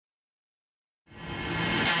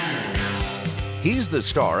He's the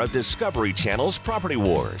star of Discovery Channel's Property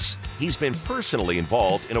Wars. He's been personally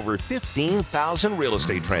involved in over 15,000 real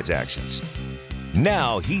estate transactions.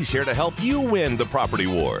 Now he's here to help you win the property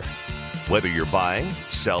war. Whether you're buying,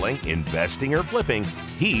 selling, investing, or flipping,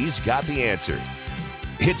 he's got the answer.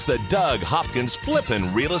 It's the Doug Hopkins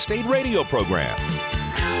Flippin' Real Estate Radio Program.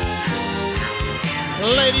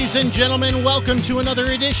 Ladies and gentlemen, welcome to another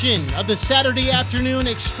edition of the Saturday Afternoon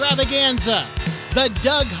Extravaganza, the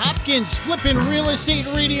Doug Hopkins Flippin' Real Estate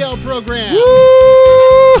Radio Program.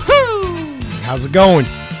 Woo-hoo! How's it going?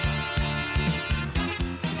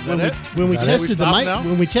 When we tested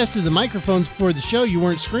the microphones before the show, you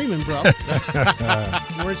weren't screaming, bro.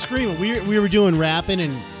 You weren't screaming. We were doing rapping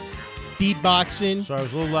and beatboxing. Sorry, I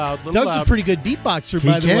was a little loud. Doug's a pretty good beatboxer,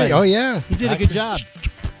 by the way. Oh, yeah. He did a good job.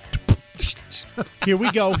 Here we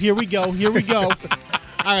go.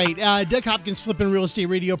 All right, Doug Hopkins Flippin' Real Estate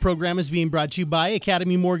Radio Program is being brought to you by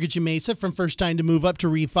Academy Mortgage in Mesa. From first time to move up to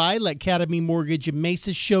refi, let Academy Mortgage in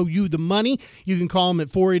Mesa show you the money. You can call them at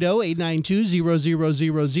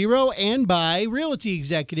 480-892-0000 and by Realty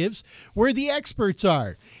Executives, where the experts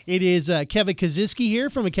are. It is Kevin Kaziski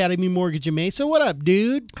here from Academy Mortgage in Mesa. What up,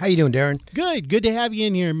 dude? How you doing, Darren? Good to have you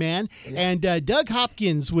in here, man. And Doug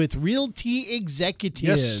Hopkins with Realty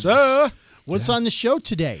Executives. Yes, sir. What's on the show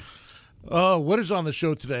today? What is on the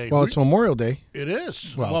show today? Well, it's Memorial Day. It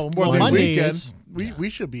is. Well, Memorial Day Monday weekend. is. We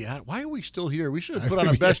should be at. Why are we still here? We should have put on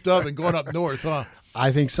a best of and going up north, huh?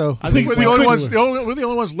 I think so. I think we're the only ones. We're the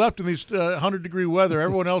only ones left in these 100-degree weather.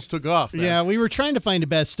 Everyone else took off. Man. Yeah, we were trying to find a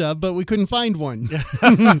best of, but we couldn't find one.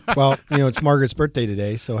 Well, it's Margaret's birthday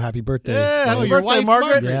today, so happy birthday. Yeah, happy your birthday, wife,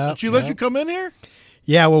 Margaret. Yeah, Did she let you come in here?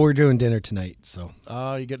 Yeah, well, we're doing dinner tonight, so.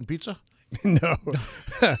 You getting pizza? No.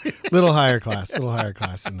 little higher class than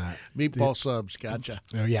that. Meatball subs, gotcha.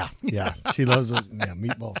 Oh, yeah. She loves it. Yeah,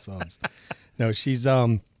 meatball subs. No, she's, I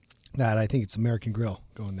think it's American Grill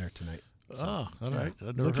going there tonight. So, All right.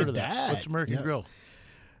 I've never Look heard at of that. that. What's American Grill?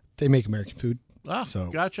 They make American food. So.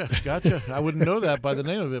 Gotcha. I wouldn't know that by the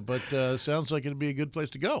name of it, but sounds like it'd be a good place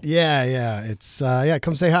to go. Yeah. It's,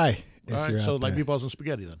 come say hi. All right, so like meatballs and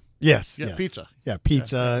spaghetti then. Yes. Yeah, yes. pizza. Yeah,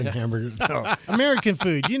 pizza and hamburgers. No. American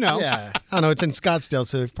food, Yeah. I don't know. It's in Scottsdale,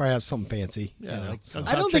 so they probably have something fancy. Yeah,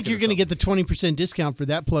 I don't think you're going to get the 20% discount for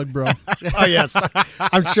that plug, bro. Oh, yes.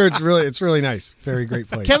 I'm sure it's really nice. Very great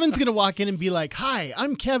place. Kevin's going to walk in and be like, "Hi,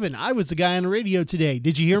 I'm Kevin. I was the guy on the radio today.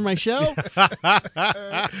 Did you hear my show?"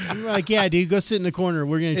 I'm like, "Yeah, dude, go sit in the corner.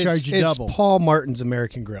 We're going to charge you double." It's Paul Martin's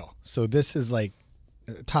American Grill. So this is like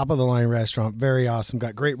top of the line restaurant. Very awesome.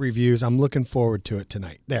 Got great reviews. I'm looking forward to it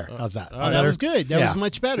tonight. There. How's that? Oh, that was good. That was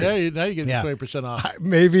much better. Yeah, now you get 20% off.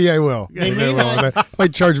 Maybe I will. They Maybe I may will. not. They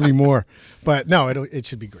might charge me more. But no, it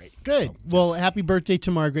should be great. Good. So, Well, yes. happy birthday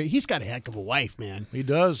to Margaret. He's got a heck of a wife, man. He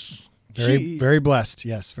does. Very blessed.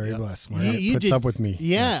 Yes, very blessed. Margaret puts up with me.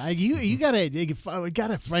 Yeah, Yes. you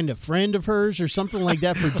gotta find a friend of hers or something like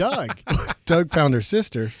that for Doug. Doug found her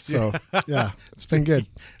sister, so yeah, it's been good.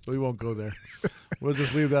 We won't go there. We'll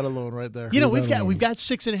just leave that alone right there. You know, we've got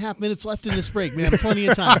 6.5 minutes left in this break, man. Plenty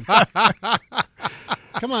of time.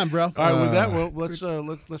 Come on, bro. All right, with that, well, let's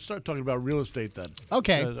start talking about real estate then.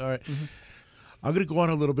 Okay. All right. Mm-hmm. I'm going to go on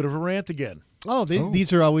a little bit of a rant again. Oh,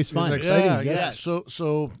 these are always fun. exciting. Yeah. Yes.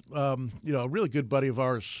 So, a really good buddy of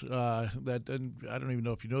ours that, and I don't even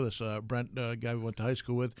know if you know this, Brent, guy we went to high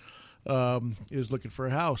school with, is looking for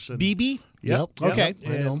a house. And, BB? Yep. Okay.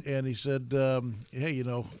 And he said, hey,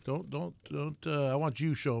 don't. I want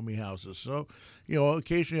you showing me houses. So,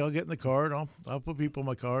 occasionally I'll get in the car and I'll put people in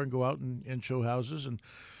my car and go out and show houses, and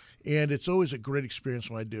it's always a great experience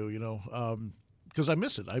when I do. Because I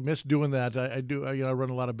miss it. I miss doing that. I do. I run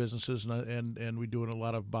a lot of businesses, and we doing a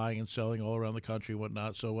lot of buying and selling all around the country and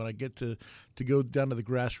whatnot. So when I get to go down to the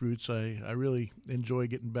grassroots, I really enjoy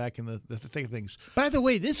getting back in the thick of things. By the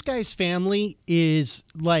way, this guy's family is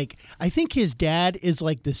like, I think his dad is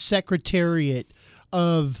like the secretariat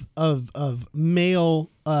of male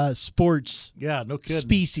sports Yeah, no kidding.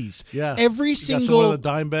 species. Yeah, Every He got single some of the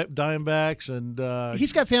Diamondbacks, and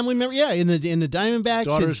he's got family members. Yeah, in the Diamondbacks.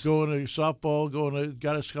 daughter's going to softball,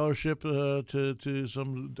 got a scholarship to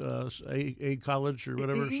some a college or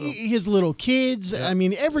whatever. So. His little kids. Yeah. I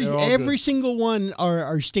mean, every They're all good. single one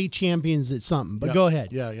are state champions at something. But go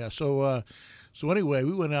ahead. Yeah. So anyway,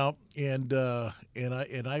 we went out and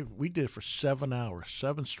we did it for 7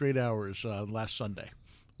 straight hours last Sunday.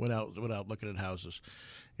 Went out looking at houses,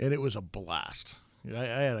 and it was a blast. I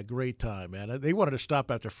had a great time, man. They wanted to stop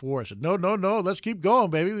after 4. I said, no, let's keep going,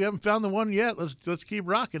 baby. We haven't found the one yet. Let's keep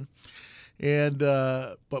rocking. And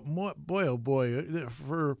but boy, oh boy,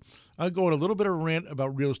 I'm going a little bit of a rant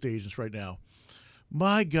about real estate agents right now.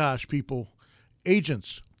 My gosh, people,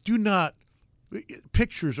 agents, do not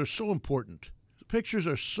Pictures are so important. Pictures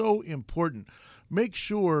are so important. Make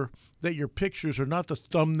sure that your pictures are not the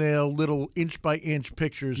thumbnail, little inch by inch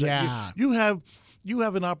pictures. Yeah. You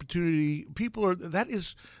have an opportunity. People are that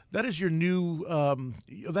is your new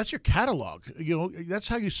that's your catalog. That's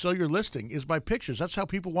how you sell your listing is by pictures. That's how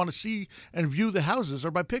people want to see and view the houses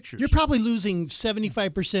are by pictures. You're probably losing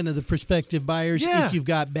 75% of the prospective buyers if you've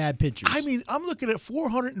got bad pictures. I mean, I'm looking at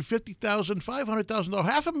 $450,000, $500,000,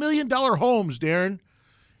 $500,000 homes, Darren.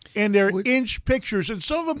 And they're inch pictures, and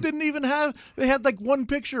some of them didn't even have. They had like one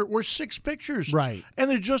picture or 6 pictures, right? And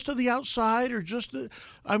they're just to the outside, or just.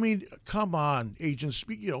 I mean, come on, agents.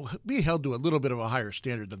 Be held to a little bit of a higher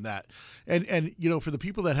standard than that. And for the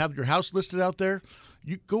people that have your house listed out there,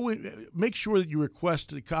 you go in, make sure that you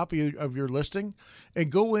request a copy of your listing,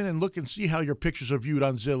 and go in and look and see how your pictures are viewed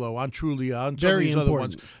on Zillow, on Trulia, on some of these other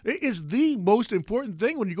ones. It is the most important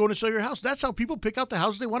thing when you go to sell your house. That's how people pick out the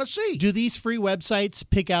houses they want to see. Do these free websites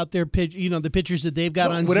pick out their the pictures that they've got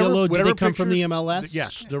on Zillow? Do they come from the MLS?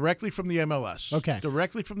 Yes, directly from the MLS. Okay,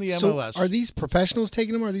 directly from the MLS. So are these professionals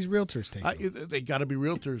taking them, or are these realtors taking them? They got to be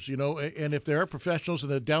realtors, and if there are professionals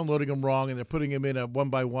and they're downloading them wrong and they're putting them in a one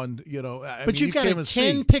by one, But you've got a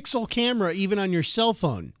 10-pixel camera even on your cell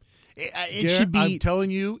phone. It should be. I'm telling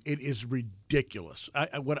you, it is ridiculous.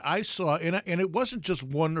 What I saw, and it wasn't just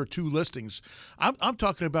 1 or 2 listings. I'm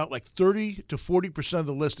talking about like 30 to 40% of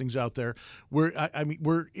the listings out there where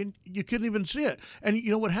you couldn't even see it. And you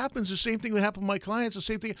know what happens? The same thing that happened with my clients. The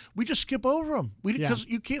same thing. We just skip over them. Because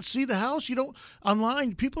you can't see the house. You don't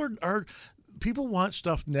online. People are. People want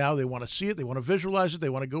stuff now. They want to see it. They want to visualize it. They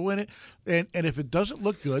want to go in it. And if it doesn't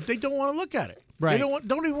look good, they don't want to look at it. Right. They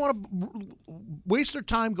don't even want to waste their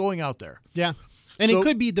time going out there. Yeah. And it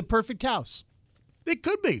could be the perfect house. It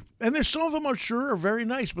could be. And there's some of them I'm sure are very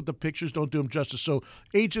nice, but the pictures don't do them justice. So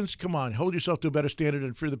agents, come on, hold yourself to a better standard.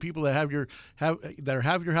 And for the people that have your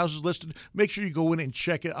houses listed, make sure you go in and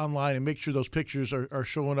check it online and make sure those pictures are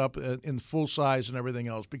showing up in full size and everything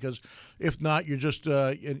else. Because if not, you're just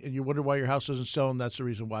and you wonder why your house isn't selling. That's the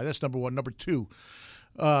reason why. That's number one. Number two,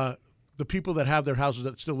 the people that have their houses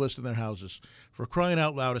that still list in their houses, for crying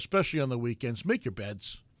out loud, especially on the weekends, make your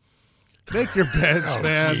beds. Make your beds,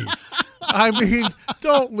 man. Geez.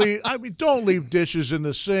 Don't leave dishes in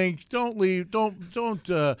the sink. Don't leave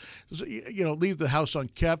the house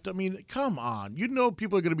unkept. I mean, come on.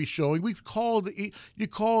 People are going to be showing. You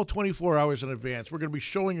call 24 hours in advance. We're going to be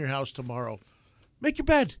showing your house tomorrow. Make your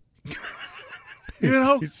bed.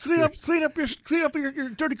 Clean up your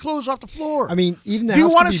dirty clothes off the floor. I mean, even the Do house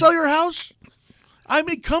you want to sell your house? I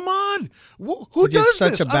mean, come on. Who does this?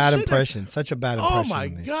 Such a bad impression. Such a bad impression. Oh my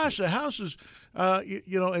gosh, the house is,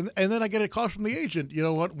 and then I get a call from the agent.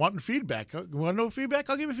 Wanting feedback. You want to know feedback?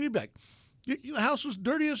 I'll give you feedback. The house was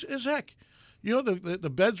dirty as heck.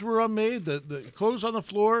 The beds were unmade. The clothes on the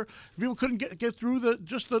floor. People couldn't get through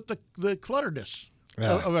the clutterness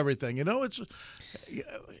of everything.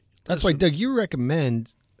 That's why, Doug, you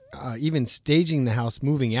recommend even staging the house,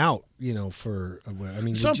 moving out.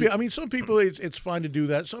 Some people it's fine to do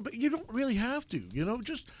that. But you don't really have to.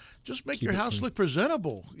 Just make your house look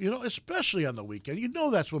presentable. Especially on the weekend.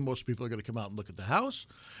 That's when most people are going to come out and look at the house.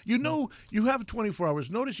 You have 24 hours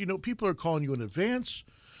notice. People are calling you in advance.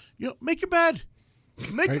 Make your bed.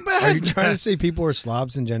 Make your bed. Are you trying to say people are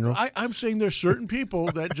slobs in general? I'm saying there's certain people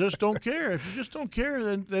that just don't care. If you just don't care,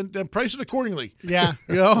 then price it accordingly. Yeah.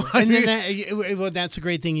 That's a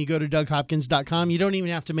great thing. You go to DougHopkins.com. You don't even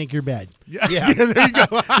have to make your bed. Yeah. There you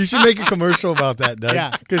go. You should make a commercial about that, Doug.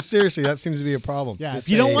 Yeah. Because seriously, that seems to be a problem. Yeah. If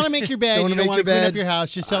you don't want to make your bed, you don't want to clean up your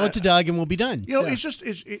house, just sell it to Doug and we'll be done. It's just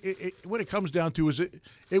what it comes down to is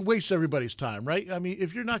it wastes everybody's time, right? I mean,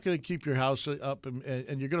 if you're not going to keep your house up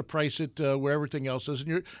and you're going to price it where everything else is,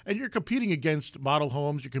 and you're competing against model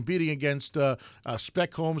homes, you're competing against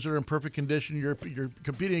spec homes that are in perfect condition, you're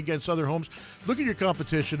competing against other homes. Look at your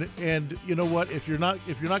competition, and you know what? If you're not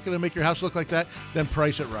going to make your house look like that, then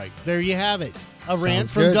price it right. There you have it. A rant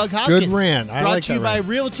Sounds from good. Doug Hopkins. Good rant. I Brought like to you that by rant.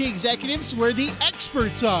 Realty Executives, where the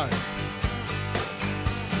experts are.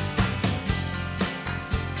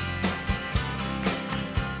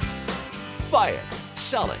 Buy it,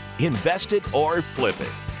 sell it, invest it, or flip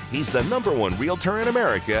it. He's the #1 realtor in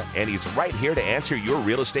America, and he's right here to answer your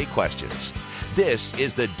real estate questions. This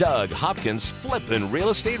is the Doug Hopkins Flippin' Real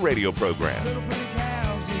Estate Radio Program.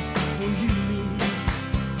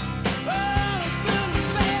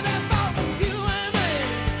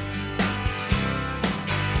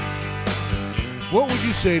 What would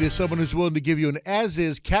you say to someone who's willing to give you an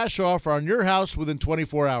as-is cash offer on your house within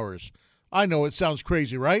 24 hours? I know it sounds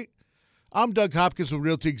crazy, right? I'm Doug Hopkins with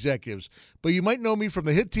Realty Executives, but you might know me from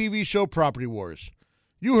the hit TV show Property Wars.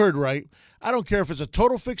 You heard right. I don't care if it's a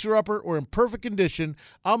total fixer-upper or in perfect condition,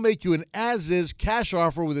 I'll make you an as-is cash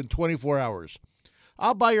offer within 24 hours.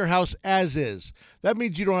 I'll buy your house as is. That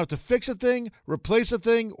means you don't have to fix a thing, replace a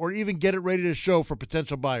thing, or even get it ready to show for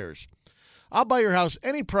potential buyers. I'll buy your house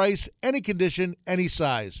any price, any condition, any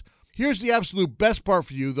size. Here's the absolute best part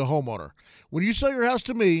for you, the homeowner. When you sell your house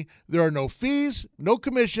to me, there are no fees, no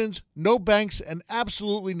commissions, no banks, and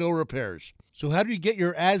absolutely no repairs. So how do you get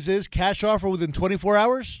your as-is cash offer within 24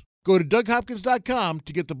 hours? Go to DougHopkins.com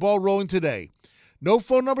to get the ball rolling today. No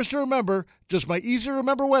phone numbers to remember, just my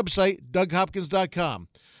easy-to-remember website, DougHopkins.com.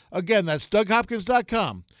 Again, that's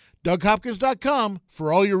DougHopkins.com. DougHopkins.com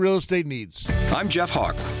for all your real estate needs. I'm Jeff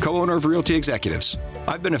Hawk, co-owner of Realty Executives.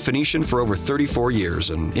 I've been a Phoenician for over 34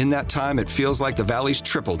 years, and in that time, it feels like the Valley's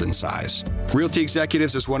tripled in size. Realty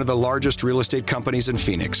Executives is one of the largest real estate companies in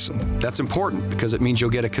Phoenix. That's important because it means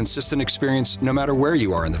you'll get a consistent experience no matter where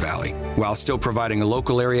you are in the Valley, while still providing a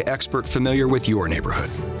local area expert familiar with your neighborhood.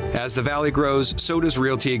 As the Valley grows, so does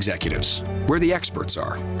Realty Executives, where the experts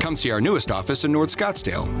are. Come see our newest office in North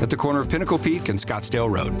Scottsdale at the corner of Pinnacle Peak and Scottsdale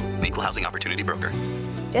Road. Equal Housing Opportunity Broker.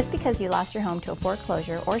 Just because you lost your home to a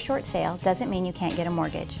foreclosure or short sale doesn't mean you can't get a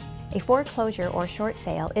mortgage. A foreclosure or short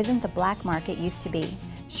sale isn't the black market used to be.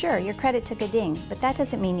 Sure, your credit took a ding, but that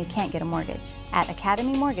doesn't mean you can't get a mortgage. At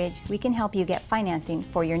Academy Mortgage, we can help you get financing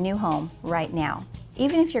for your new home right now.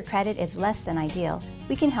 Even if your credit is less than ideal,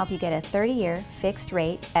 we can help you get a 30-year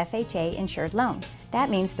fixed-rate FHA insured loan. That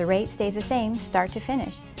means the rate stays the same start to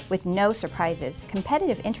finish, with no surprises,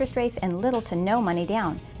 competitive interest rates, and little to no money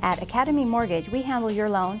down. At Academy Mortgage, we handle your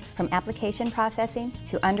loan from application processing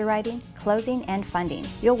to underwriting, closing, and funding.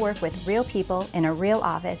 You'll work with real people in a real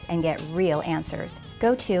office and get real answers.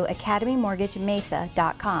 Go to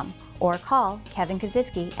academymortgagemesa.com or call Kevin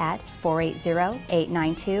Kaziski at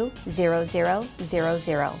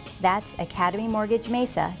 480-892-0000. That's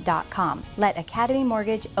academymortgagemesa.com. Let Academy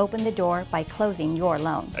Mortgage open the door by closing your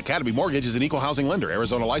loan. Academy Mortgage is an equal housing lender.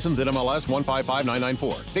 Arizona license NMLS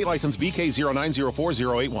 155994. State license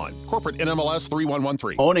BK0904081. Corporate NMLS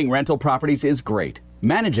 3113. Owning rental properties is great.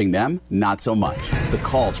 Managing them, not so much. The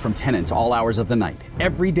calls from tenants all hours of the night,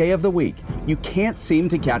 every day of the week. You can't seem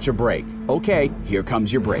to catch a break. Okay, here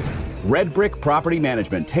comes your break. Red Brick Property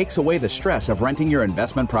Management takes away the stress of renting your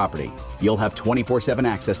investment property. You'll have 24/7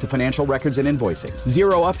 access to financial records and invoicing,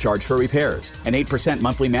 zero upcharge for repairs, an 8%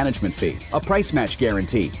 monthly management fee, a price match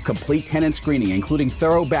guarantee, complete tenant screening including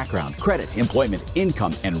thorough background, credit, employment,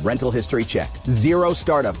 income, and rental history check, zero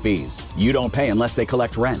startup fees. You don't pay unless they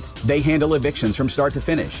collect rent. They handle evictions from start to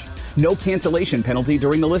finish. No cancellation penalty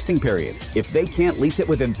during the listing period. If they can't lease it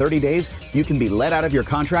within 30 days, you can be let out of your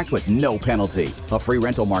contract with no penalty. A free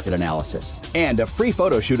rental market analysis. And a free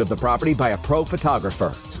photo shoot of the property by a pro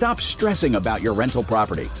photographer. Stop stressing about your rental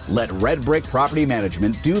property. Let Red Brick Property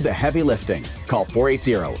Management do the heavy lifting. Call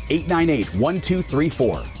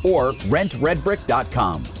 480-898-1234 or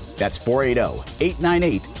rentredbrick.com. That's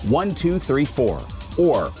 480-898-1234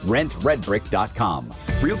 or rentredbrick.com.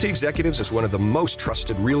 Realty Executives is one of the most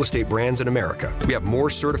trusted real estate brands in America. We have more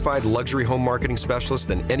certified luxury home marketing specialists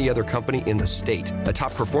than any other company in the state, a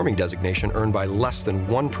top performing designation earned by less than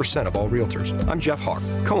 1% of all realtors. I'm Jeff Hawk,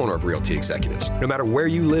 co-owner of Realty Executives. No matter where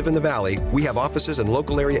you live in the Valley, we have offices and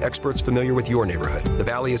local area experts familiar with your neighborhood. The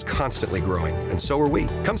Valley is constantly growing, and so are we.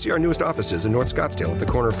 Come see our newest offices in North Scottsdale at the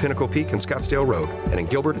corner of Pinnacle Peak and Scottsdale Road, and in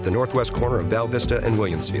Gilbert at the northwest corner of Val Vista and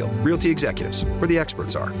Williamsfield. Realty Executives, where the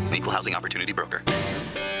experts are. Equal Housing Opportunity Broker.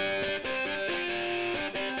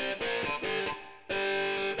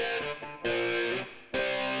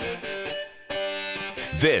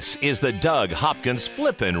 This is the Doug Hopkins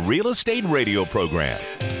Flippin' Real Estate Radio Program.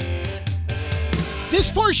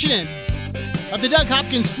 This portion of the Doug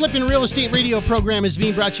Hopkins Flippin' Real Estate Radio Program is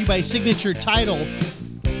being brought to you by Signature Title,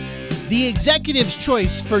 the executive's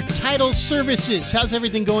choice for title services. How's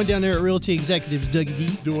everything going down there at Realty Executives, Dougie D?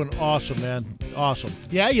 Doing awesome, man. Awesome.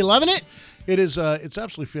 Yeah, you loving it? It is. It's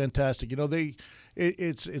absolutely fantastic. You know,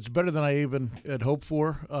 it's better than I even had hoped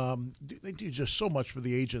for. They do just so much for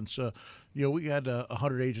the agents. You know, we had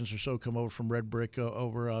 100 agents or so come over from Red Brick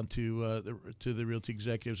over onto to the Realty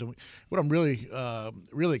Executives, and what I'm really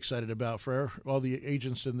excited about for all the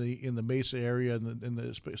agents in the Mesa area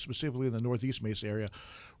and specifically in the Northeast Mesa area,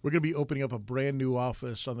 we're going to be opening up a brand new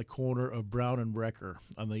office on the corner of Brown and Wrecker,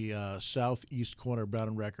 on the southeast corner of Brown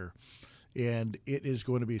and Wrecker. And it is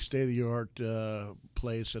going to be a state-of-the-art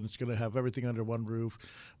place, and it's going to have everything under one roof,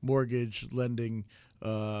 mortgage, lending,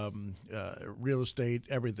 real estate,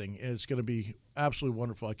 everything. And it's going to be absolutely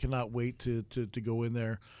wonderful. I cannot wait to go in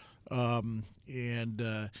there.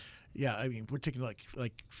 Yeah, I mean, we're taking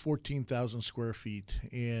like 14,000 square feet,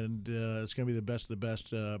 and it's going to be the best of the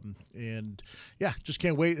best. And yeah, just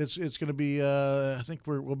can't wait. It's going to be. I think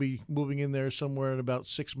we'll be moving in there somewhere in about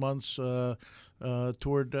 6 months.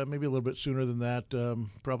 Toward maybe a little bit sooner than that,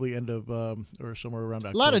 probably end of or somewhere around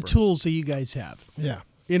October. A lot of tools that you guys have. Yeah.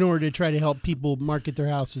 In order to try to help people market their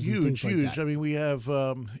houses. Huge, and things huge. Like that. I mean, we have,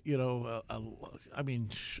 I mean,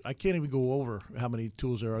 I can't even go over how many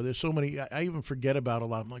tools there are. There's so many. I even forget about a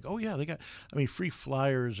lot. I'm like, oh yeah, they got. I mean, free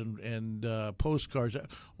flyers and postcards,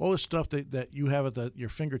 all this stuff that you have at your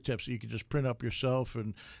fingertips that you can just print up yourself,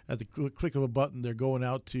 and at the click of a button, they're going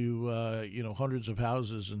out to hundreds of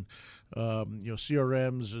houses and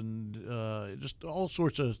CRMs and just all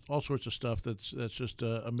sorts of stuff that's just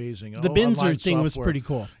amazing. The Binzer thing was pretty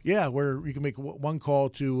cool. Yeah, where you can make one call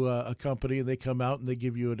to a company and they come out and they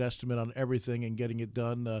give you an estimate on everything and getting it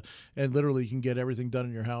done. And literally you can get everything done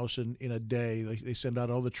in your house in a day. They send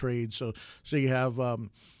out all the trades. So you have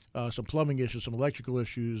some plumbing issues, some electrical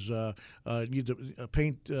issues.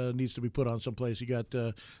 Paint needs to be put on someplace. You got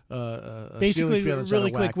basically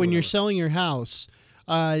really quick when you're selling your house.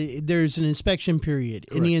 There's an inspection period,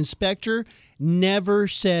 and the inspector never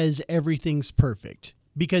says everything's perfect.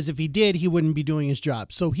 Because if he did, he wouldn't be doing his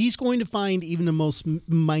job. So he's going to find even the most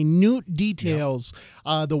minute details.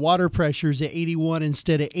 Yep. The water pressure is at 81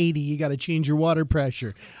 instead of 80. You got to change your water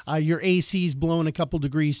pressure. Your AC's blowing a couple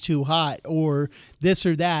degrees too hot, or this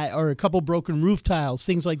or that, or a couple broken roof tiles,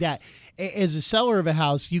 things like that. As a seller of a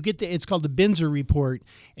house, you get it's called the Binzer report,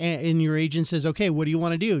 and your agent says, okay, what do you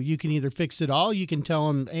want to do? You can either fix it all, you can tell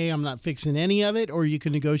them, hey, I'm not fixing any of it, or you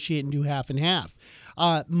can negotiate and do half and half.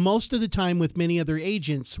 Most of the time with many other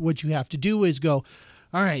agents, what you have to do is go,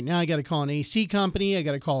 all right, now I got to call an AC company, I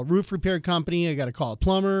got to call a roof repair company, I got to call a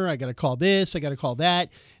plumber, I got to call this, I got to call that.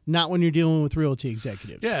 Not when you're dealing with realty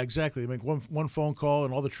executives. Yeah, exactly. Make one phone call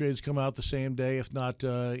and all the trades come out the same day, if not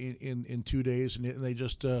in 2 days, and they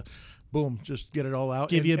just boom, just get it all out.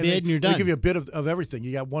 Give you a bid and you're done. They give you a bid of everything.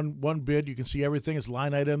 You got one bid. You can see everything. It's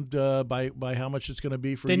line itemed by how much it's going to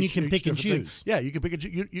be for. Then each, you can pick and choose. Thing. Yeah, you can pick.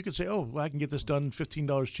 You can say, oh, well, I can get this done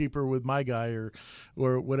 $15 cheaper with my guy or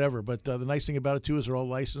whatever. But the nice thing about it too is they're all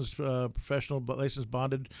licensed, professional, but licensed,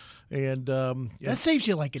 bonded, and that saves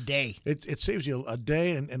you like a day. It saves you a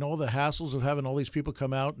day and all the hassles of having all these people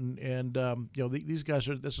come out and these guys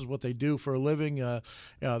this is what they do for a living.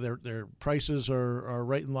 Their prices are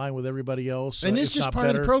right in line with everybody else. And it's just part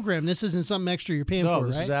of the program. This isn't something extra you're paying for, right? No,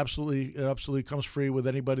 this is absolutely comes free with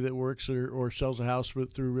anybody that works or sells a house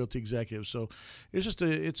through Realty Executives. So it's just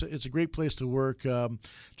it's a great place to work.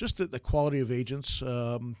 Just the quality of agents.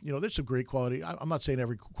 There's some great quality. I'm not saying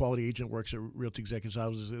every quality agent works at Realty Executives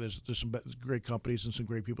houses. There's some great companies and some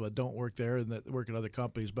great people that don't work there and that work at other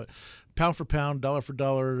companies. But pound for pound, dollar for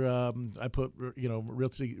dollar, I put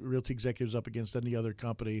Realty Executives up against any other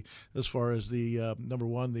company as far as the number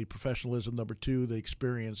one, the professionalism, number two, the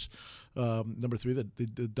experience, number three,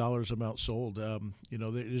 the dollars amount sold.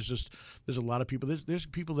 There's a lot of people. There's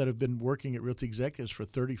people that have been working at Realty Executives for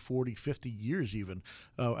 30, 40, 50 years even.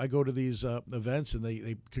 I go to these events and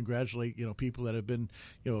they congratulate people that have been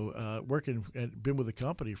working and been with the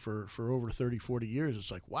company for over 30, 40 years.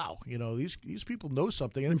 It's like, wow, these people know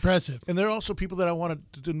something. And, impressive. And they're also people that I wanted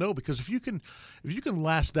to know, because if you can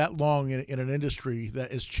last that long in an industry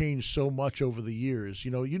that has changed so much over the years,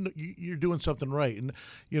 you're doing something right. And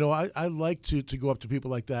I like to go up to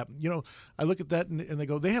people like that. I look at that and they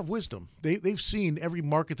go, they have wisdom. They've seen every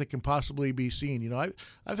market that can possibly be seen.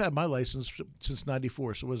 I've had my license since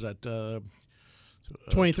 '94. So was that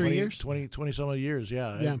 23 years? 20 some odd years,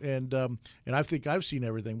 yeah. And I think I've seen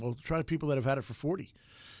everything. Well, try people that have had it for 40.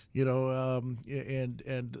 And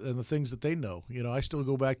the things that they know. I still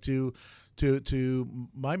go back to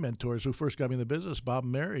my mentors who first got me in the business, Bob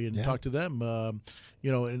and Mary, and talk to them,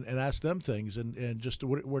 and ask them things, and just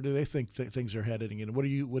where do they think things are heading, and what do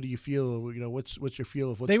you feel? What's your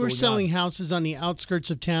feel of what's going on? They were selling houses on the outskirts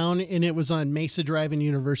of town, and it was on Mesa Drive and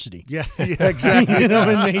University. Yeah, exactly. In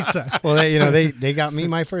Mesa. Well, they got me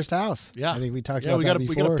my first house. Yeah, I think we talked about that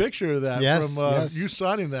before. We got a picture of that from yes. you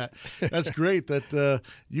signing that. That's great. That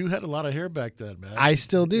you had a lot of hair back then, man. I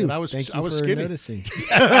still do. And I was skinny. Noticing.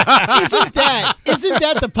 Isn't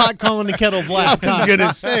that the pot calling the kettle black? I was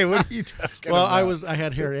gonna say, what are you talking about? I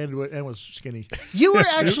had hair and was skinny. You were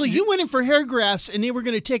you went in for hair grafts, and they were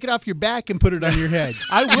going to take it off your back and put it on your head.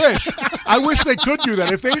 I wish they could do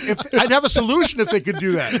that. If I'd have a solution if they could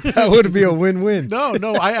do that. That would be a win-win.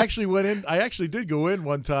 No, I actually went in. I actually did go in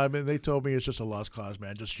one time, and they told me it's just a lost cause,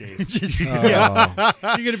 man. Just shave. Yeah.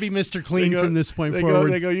 You're going to be Mr. Clean from this point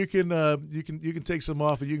forward. They go. You can take some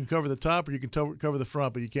off, and you can cover the top, or you can cover the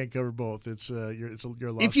front, but you can't cover both. both. It's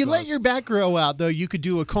your lost If you let cause. your back grow out, though, you could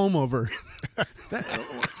do a comb over.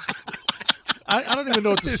 I don't even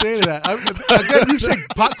know what to say to that. Again, you say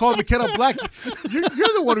pot called the kettle black. You're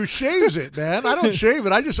the one who shaves it, man. I don't shave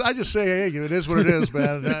it. I just say, hey, it is what it is,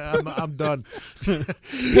 man. I'm done.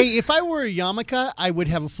 Hey, if I were a yarmulke, I would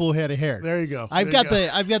have a full head of hair. There you go. I've got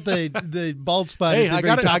the bald spot. Hey, at the I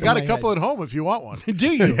very top got of a my couple head. at home if you want one. Do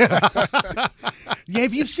you? Yeah,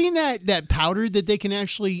 have you seen that powder that they can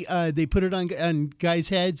actually they put it on guys'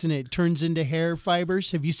 heads and it turns into hair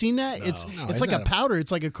fibers? Have you seen that? No, It's like a powder.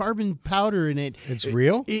 It's like a carbon powder, and it's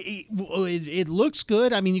real. It looks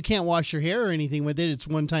good. I mean, you can't wash your hair or anything with it. It's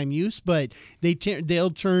one-time use, but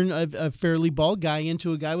they'll turn a fairly bald guy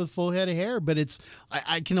into a guy with full head of hair. But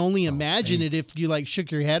I can only imagine it if you like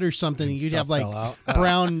shook your head or something, and you'd have like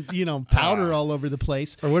brown powder all over the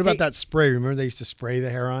place. Or what about that spray? Remember they used to spray the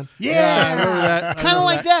hair on? Yeah, I remember that. Kind of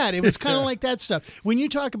like that. It was kind of like that stuff. When you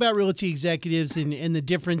talk about realty executives and the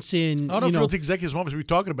difference in, I don't know if realty executives won't be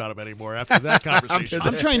talking about them anymore after that conversation.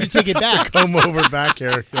 I'm trying to take it back. Come over back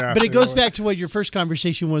here. Yeah. But it goes back to what your first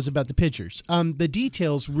conversation was about the pictures. The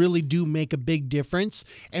details really do make a big difference.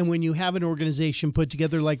 And when you have an organization put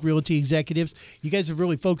together like Realty Executives, you guys have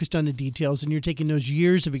really focused on the details, and you're taking those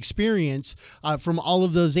years of experience from all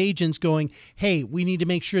of those agents going, hey, we need to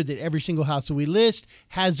make sure that every single house that we list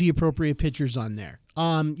has the appropriate pictures on there.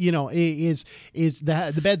 Is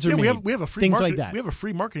the beds are made. we have a free things marketing, like that. We have a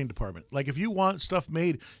free marketing department. Like if you want stuff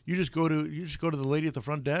made, you just go to the lady at the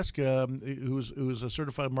front desk who's a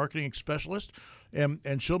certified marketing specialist,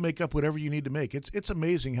 and she'll make up whatever you need to make. It's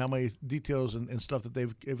amazing how many details and stuff that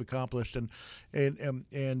they've accomplished and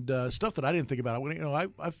stuff that I didn't think about.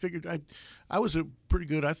 I figured I was a pretty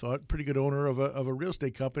good owner of a real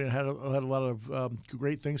estate company and had a lot of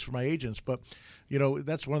great things for my agents. But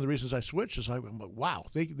that's one of the reasons I switched. Is I'm like, wow,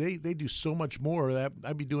 they do so much more that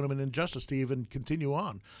I'd be doing them an injustice to even continue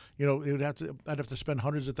on. I'd have to spend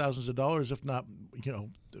hundreds of thousands of dollars, if not,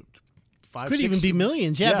 Could even be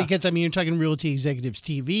millions, because you're talking Realty Executives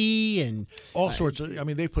TV and all sorts of.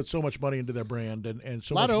 They've put so much money into their brand and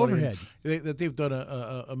so a lot much of money overhead. that they've done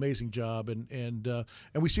an amazing job, and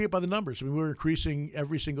we see it by the numbers. We're increasing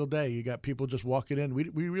every single day. You got people just walking in.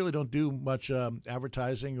 We really don't do much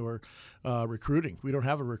advertising or recruiting. We don't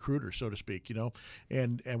have a recruiter, so to speak.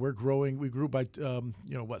 And we're growing. We grew by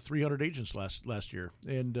 300 agents last year,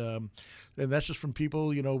 and that's just from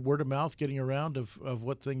people word of mouth getting around of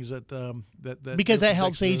what things that because that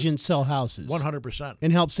helps agents sell houses 100%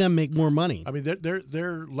 and helps them make more money.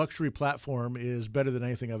 Their luxury platform is better than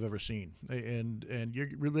anything I've ever seen, and you're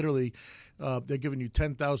literally they're giving you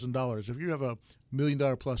 $10,000 if you have $1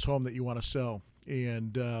 million plus home that you want to sell,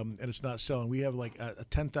 and it's not selling. We have like a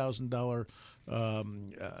 $10,000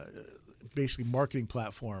 basically marketing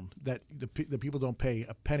platform that the people don't pay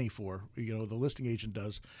a penny for. The listing agent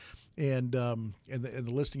does. And the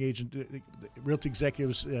listing agent, the Realty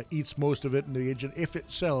Executives eats most of it, and the agent, if it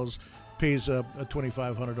sells, pays a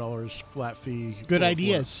 $2,500 flat fee. Good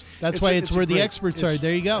ideas. That's why it's where the experts are.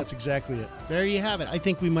 There you go. That's exactly it. There you have it. I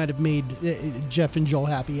think we might have made Jeff and Joel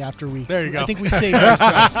happy after we. There you go. I think we saved our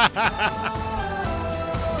trust.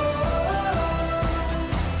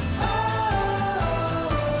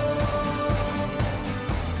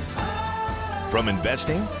 From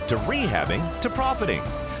investing to rehabbing to profiting.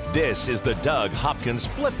 This is the Doug Hopkins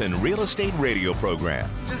Flippin' Real Estate Radio Program.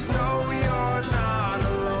 Just know you're not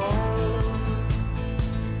alone,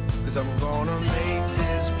 'cause I'm gonna make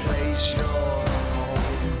this place your home.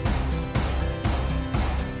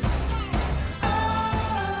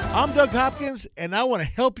 I'm Doug Hopkins, and I want to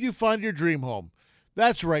help you find your dream home.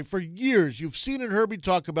 That's right. For years, you've seen and heard me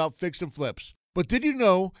talk about fix and flips. But did you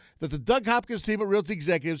know that the Doug Hopkins team at Realty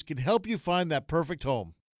Executives can help you find that perfect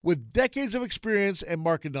home? With decades of experience and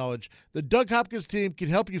market knowledge, the Doug Hopkins team can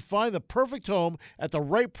help you find the perfect home at the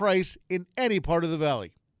right price in any part of the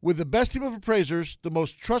Valley. With the best team of appraisers, the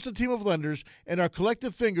most trusted team of lenders, and our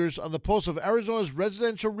collective fingers on the pulse of Arizona's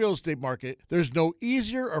residential real estate market, there's no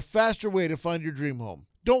easier or faster way to find your dream home.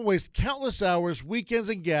 Don't waste countless hours, weekends,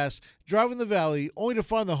 and gas driving the Valley only to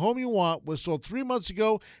find the home you want was sold 3 months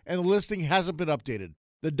ago and the listing hasn't been updated.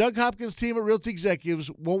 The Doug Hopkins team at Realty Executives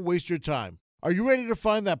won't waste your time. Are you ready to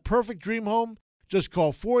find that perfect dream home? Just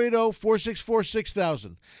call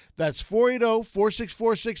 480-464-6000. That's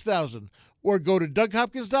 480-464-6000. Or go to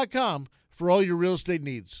DougHopkins.com for all your real estate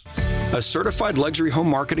needs. A certified luxury home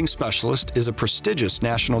marketing specialist is a prestigious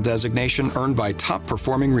national designation earned by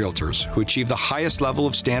top-performing realtors who achieve the highest level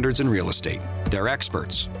of standards in real estate. They're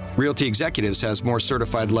experts. Realty Executives has more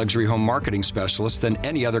certified luxury home marketing specialists than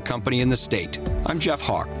any other company in the state. I'm Jeff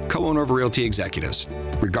Hawk, co-owner of Realty Executives.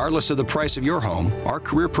 Regardless of the price of your home, our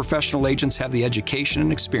career professional agents have the education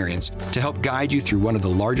and experience to help guide you through one of the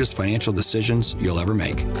largest financial decisions you'll ever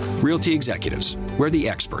make. Realty Executives, where the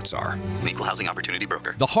experts are. Equal Housing Opportunity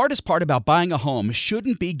Broker. The hardest part about buying a home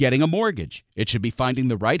shouldn't be getting a mortgage. It should be finding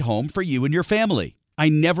the right home for you and your family. I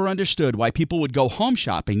never understood why people would go home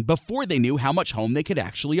shopping before they knew how much home they could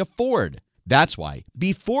actually afford. That's why,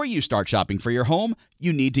 before you start shopping for your home,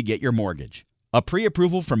 you need to get your mortgage. A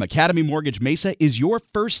pre-approval from Academy Mortgage Mesa is your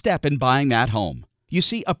first step in buying that home. You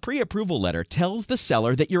see, a pre-approval letter tells the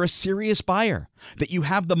seller that you're a serious buyer, that you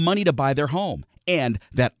have the money to buy their home, and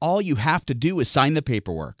that all you have to do is sign the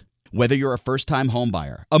paperwork. Whether you're a first-time home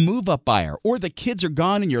buyer, a move-up buyer, or the kids are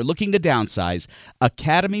gone and you're looking to downsize,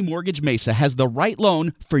 Academy Mortgage Mesa has the right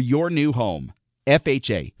loan for your new home.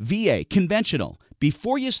 FHA, VA, conventional.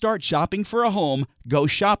 Before you start shopping for a home, go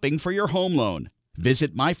shopping for your home loan.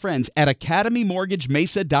 Visit my friends at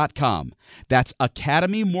academymortgagemesa.com. That's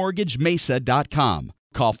academymortgagemesa.com.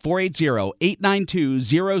 Call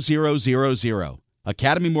 480-892-0000.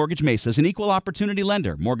 Academy Mortgage Mesa is an equal opportunity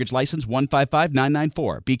lender. Mortgage license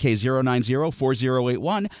 155994,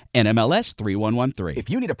 BK0904081, NMLS 3113. If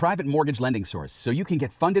you need a private mortgage lending source so you can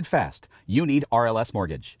get funded fast, you need RLS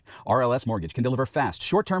Mortgage. RLS Mortgage can deliver fast,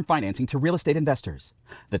 short-term financing to real estate investors.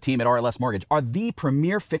 The team at RLS Mortgage are the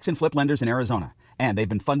premier fix and flip lenders in Arizona, and they've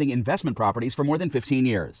been funding investment properties for more than 15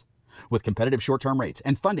 years. With competitive short-term rates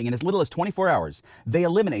and funding in as little as 24 hours, they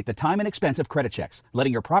eliminate the time and expense of credit checks,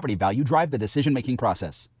 letting your property value drive the decision-making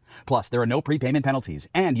process. Plus, there are no prepayment penalties,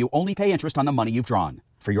 and you only pay interest on the money you've drawn.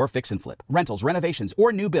 For your fix and flip, rentals, renovations,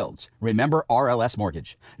 or new builds, remember RLS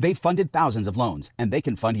Mortgage. They've funded thousands of loans, and they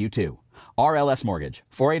can fund you too. RLS Mortgage,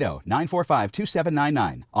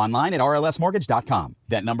 480-945-2799. Online at rlsmortgage.com.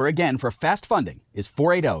 That number again for fast funding is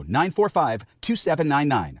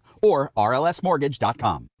 480-945-2799 or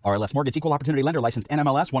rlsmortgage.com. RLS Mortgage Equal Opportunity Lender licensed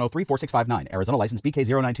NMLS 1034659. Arizona license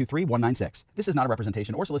BK0923196. This is not a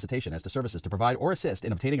representation or solicitation as to services to provide or assist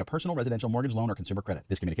in obtaining a personal residential mortgage loan or consumer credit.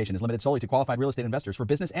 This communication is limited solely to qualified real estate investors for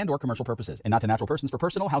business and or commercial purposes and not to natural persons for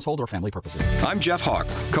personal, household, or family purposes. I'm Jeff Hawk,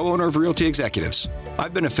 co-owner of Realty Executives.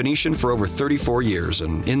 I've been a Phoenician for over 34 years,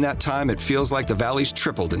 and in that time, it feels like the Valley's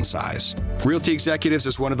tripled in size. Realty Executives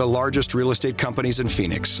is one of the largest real estate companies in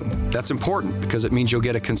Phoenix. That's important because it means you'll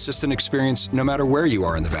get a consistent experience no matter where you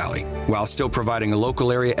are in the Valley, while still providing a local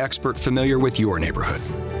area expert familiar with your neighborhood.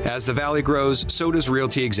 As the Valley grows, so does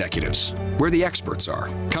Realty Executives, where the experts are.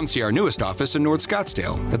 Come see our newest office in North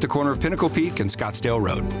Scottsdale at the corner of Pinnacle Peak and Scottsdale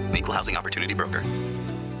Road. Equal Housing Opportunity Broker.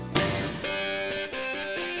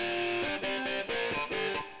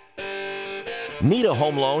 Need a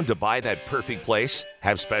home loan to buy that perfect place?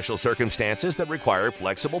 Have special circumstances that require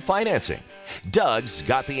flexible financing? Doug's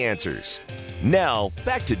got the answers. Now,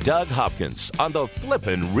 back to Doug Hopkins on the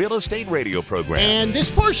Flippin' Real Estate Radio program. And this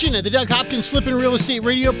portion of the Doug Hopkins Flippin' Real Estate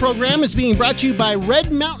Radio program is being brought to you by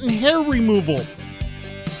Red Mountain Hair Removal.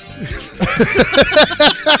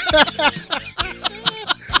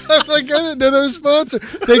 I'm like, I didn't know they were a sponsor.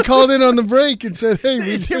 They called in on the break and said,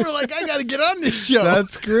 hey, they were like, I got to get on this show.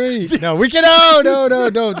 That's great. No, we can.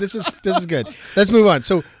 No. This is good. Let's move on.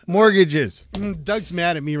 So, mortgages. Doug's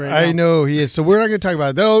mad at me right now. I know he is. So, we're not going to talk about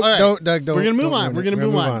it. Don't, Doug, don't. We're going to move on. We're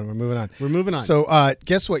moving on. So,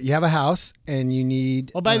 guess what? You have a house and you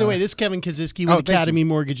need. Oh, by the way, this is Kevin Kaziski with Academy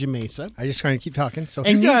Mortgage in Mesa. I just trying to keep talking. So,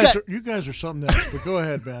 and you guys are something else. But go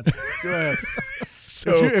ahead, man. Go ahead.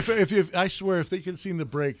 So if I swear, if they can see the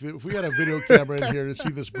break, if we had a video camera in here to see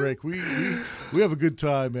this break, we have a good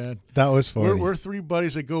time, man. That was funny. We're three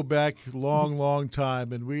buddies that go back long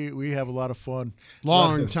time, and we have a lot of fun.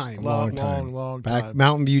 Long time. Back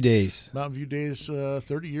Mountain View days.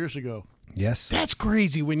 30 years ago. Yes, that's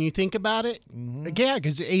crazy when you think about it. Mm-hmm. Yeah,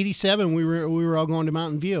 because '87 we were all going to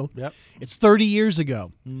Mountain View. Yep, it's 30 years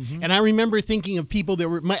ago, and I remember thinking of people that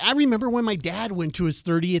were. I remember when my dad went to his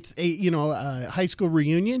 30th, high school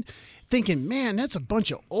reunion, thinking, "Man, that's a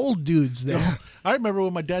bunch of old dudes there." Yeah. I remember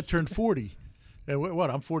when my dad turned 40, and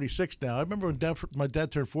I'm 46 now. I remember when my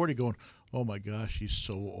dad turned 40, going, "Oh my gosh, he's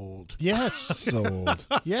so old." Yes, so old.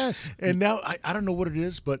 Yes, and now I don't know what it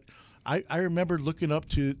is, but. I remember looking up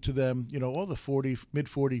to them, all the mid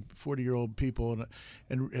 40-year-old people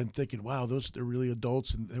and thinking, wow, they're really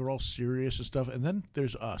adults and they're all serious and stuff. And then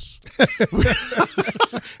there's us.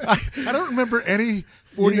 I don't remember any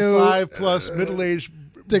 45 plus middle-aged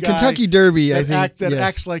the guy Kentucky Derby, I think, that yes.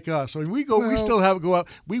 acts like us. I mean, we still go out.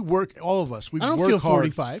 We work, all of us. We I don't work feel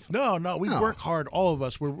hard. 45. No, we work hard. All of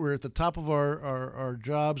us. We're at the top of our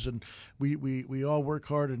jobs, and we all work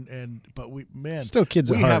hard. But still kids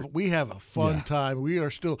we at heart. we have a fun time.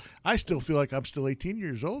 I still feel like I'm still 18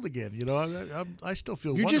 years old again. You know, I still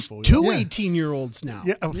feel You're wonderful. just two you know? 18-year-olds now.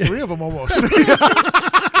 Yeah, 3 of them almost.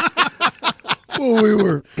 Well,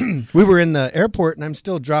 we were in the airport, and I'm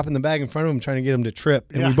still dropping the bag in front of him, trying to get him to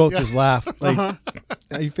trip, and we both just laugh. Like,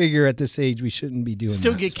 I figure at this age we shouldn't be doing.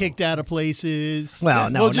 Still that, get kicked out of places. Well,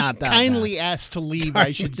 no, just not that kindly asked to leave,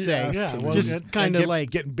 I should say. Well, just kind of like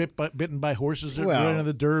getting bitten by horses at Well,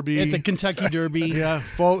 the Derby. at the Kentucky Derby. Yeah,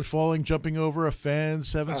 falling, jumping over a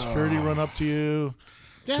fence, having security run up to you.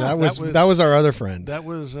 Yeah, that was our other friend. That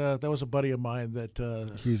was a buddy of mine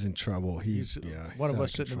that He's in trouble. he's one of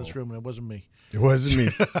us sitting in this room, and it wasn't me. It wasn't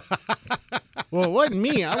me. Well, it wasn't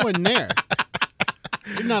me. I wasn't there.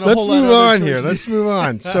 Not a Let's whole lot of move other on here. choices. Let's move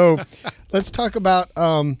on. So, let's talk about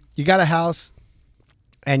you got a house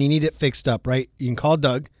and you need it fixed up, right? You can call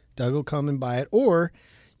Doug. Doug will come and buy it, or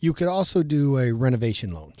you could also do a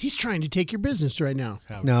renovation loan. He's trying to take your business right now.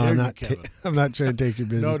 No, dare I'm you, not. Kevin. I'm not trying to take your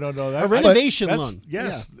business. No. A renovation that's- loan.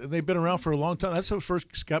 Yes, they've been around for a long time. That's what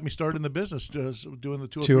first got me started in the business, doing the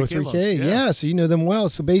 203K. loans. Yeah, so you know them well.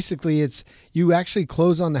 So basically, it's you actually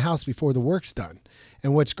close on the house before the work's done.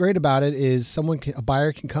 And what's great about it is a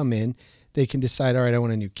buyer can come in. They can decide, all right, I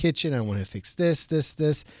want a new kitchen. I want to fix this.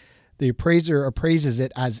 The appraiser appraises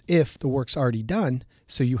it as if the work's already done.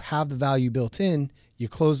 So you have the value built in. You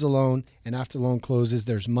close the loan, and after the loan closes,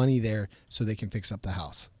 there's money there so they can fix up the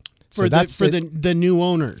house. For the new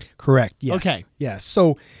owner. Correct. Yes. Okay. Yes.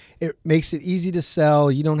 So it makes it easy to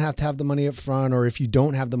sell. You don't have to have the money up front, or if you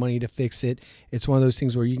don't have the money to fix it, it's one of those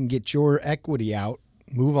things where you can get your equity out,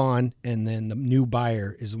 move on, and then the new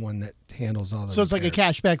buyer is the one that handles all the So it's like a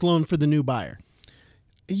cashback loan for the new buyer.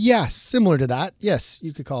 Yeah, similar to that. Yes,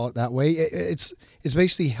 you could call it that way. It's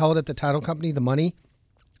basically held at the title company, the money.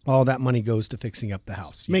 All that money goes to fixing up the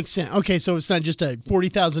house. Yes. Makes sense. Okay, so it's not just a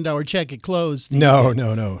 $40,000 check at close. No.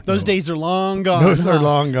 Those days are long gone. Those are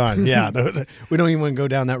long gone. Yeah, we don't even want to go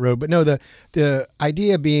down that road. But no, the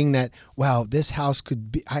idea being that, wow, this house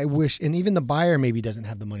could be, I wish, and even the buyer maybe doesn't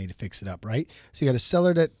have the money to fix it up, right? So you got a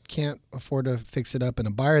seller that can't afford to fix it up and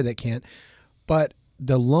a buyer that can't. But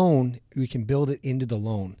the loan, we can build it into the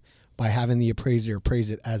loan by having the appraiser appraise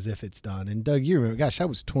it as if it's done. And Doug, you remember, gosh, that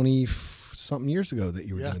was 20-something years ago that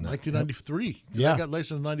you were doing that. 1993. Yeah. I got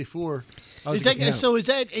licensed in 94. Is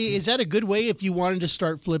that a good way if you wanted to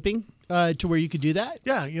start flipping to where you could do that?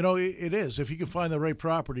 Yeah, it is. If you can find the right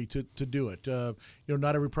property to do it.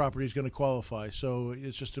 Not every property is going to qualify. So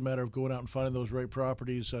it's just a matter of going out and finding those right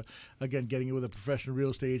properties. Again, getting it with a professional real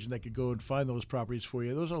estate agent that could go and find those properties for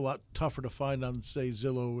you. Those are a lot tougher to find on, say,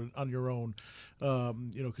 Zillow and on your own.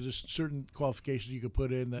 Because there's certain qualifications you could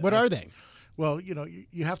put in. What are they? Well,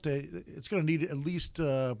 you have to. It's going to need at least,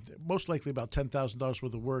 most likely, about $10,000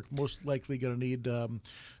 worth of work. Most likely going to need,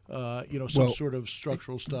 some sort of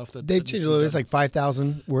structural stuff. They've changed a little. It's like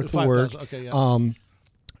 $5,000 worth of work. Okay, yeah.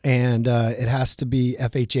 And it has to be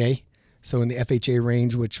FHA. So in the FHA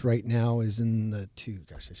range, which right now is in the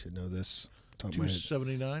I should know this.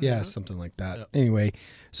 279. Yeah, something like that. Yep. Anyway,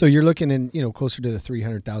 so you're looking in, closer to the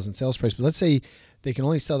 300,000 sales price. But let's say they can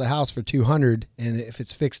only sell the house for 200, and if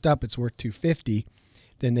it's fixed up, it's worth 250.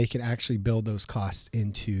 Then they can actually build those costs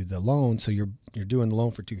into the loan. So you're doing the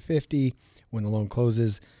loan for 250. When the loan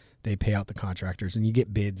closes, they pay out the contractors, and you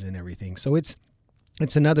get bids and everything. So it's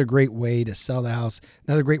another great way to sell the house.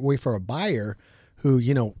 Another great way for a buyer who,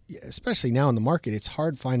 especially now in the market, it's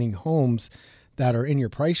hard finding homes that are in your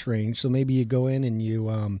price range. So maybe you go in and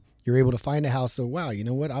you're able to find a house. So, wow, you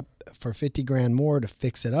know what? For $50,000 more to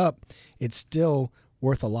fix it up, it's still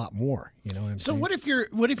worth a lot more. You know what I'm saying? So what if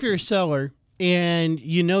you're a seller and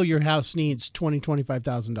your house needs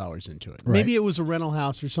 $25,000 into it? Right. Maybe it was a rental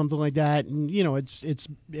house or something like that, and it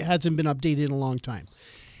hasn't been updated in a long time.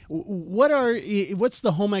 What's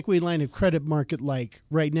the home equity line of credit market like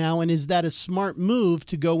right now, and is that a smart move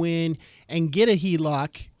to go in and get a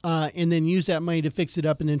HELOC and then use that money to fix it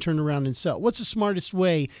up and then turn around and sell? What's the smartest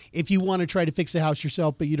way if you want to try to fix the house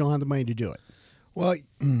yourself but you don't have the money to do it? Well,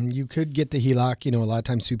 you could get the HELOC. A lot of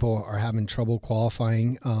times people are having trouble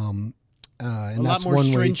qualifying. And a that's lot more one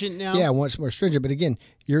stringent way. now? Yeah, much more stringent. But again,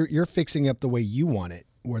 you're fixing up the way you want it,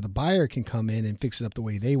 where the buyer can come in and fix it up the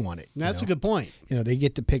way they want it. That's a good point. They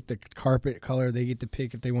get to pick the carpet color. They get to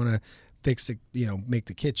pick if they want to fix it, make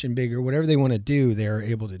the kitchen bigger, whatever they want to do, they're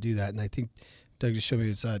able to do that. And I think Doug just showed me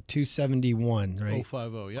it's 271, right?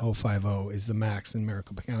 050, yeah. 050 is the max in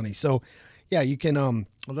Maricopa County. So, Yeah, you can.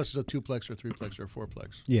 Unless it's a duplex or threeplex or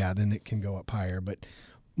fourplex. Yeah, then it can go up higher. But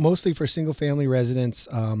mostly for single-family residents,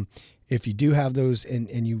 if you do have those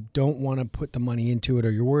and you don't want to put the money into it,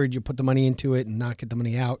 or you're worried you put the money into it and not get the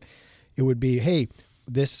money out, it would be, hey,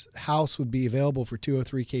 this house would be available for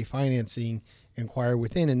 203K financing. Inquire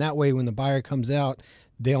within, and that way when the buyer comes out,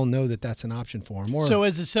 they'll know that that's an option for them. So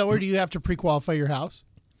as a seller, do you have to pre-qualify your house?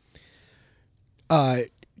 Or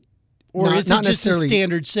is it just a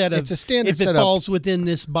standard set of? It's a standard setup. If it falls within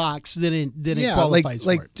this box, then it qualifies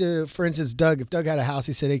for it. For instance, Doug. If Doug had a house,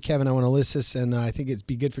 he said, "Hey, Kevin, I want to list this, and I think it'd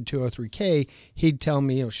be good for 203K." He'd tell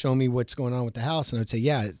me, show me what's going on with the house, and I'd say,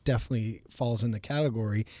 "Yeah, it definitely falls in the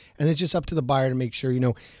category." And it's just up to the buyer to make sure.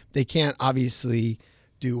 They can't obviously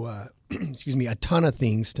do a ton of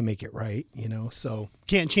things to make it right, so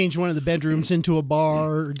can't change one of the bedrooms into a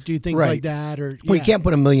bar or do things like that, or we can't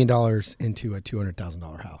put $1 million into a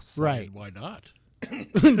 $200,000 house, right? Why not?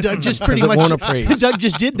 Doug just pretty much Doug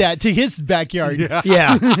just did that to his backyard.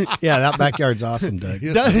 Yeah, that backyard's awesome, Doug.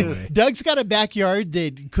 Doug's got a backyard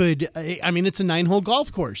that could, it's a 9-hole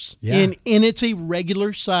golf course, and it's a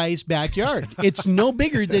regular size backyard. It's no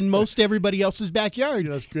bigger than most everybody else's backyard.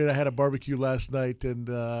 It's great. I had a barbecue last night, and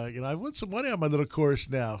I won some money on my little course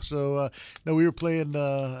now. So we were playing.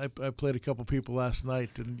 I played a couple people last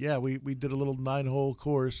night, and we did a little 9-hole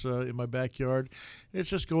course in my backyard.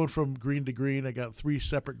 It's just going from green to green. I got 3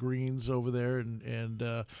 separate greens over there,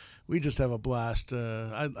 and we just have a blast.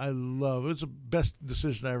 I love it. It's the best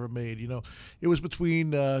decision I ever made. It was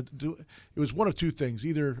between it was one of two things.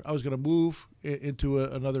 Either I was going to move into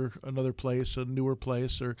another place, a newer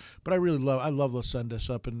place, but I love Las Sendas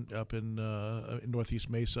up in Northeast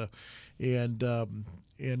Mesa, and I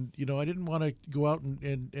didn't want to go out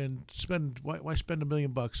and spend why spend $1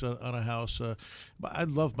 million on a house. But I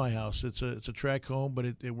love my house. It's a track home, but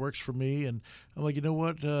it works for me, and I'm like, you know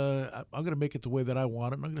what? I'm going to make it the way that I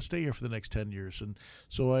want it, and I'm going to stay here for the next 10 years. And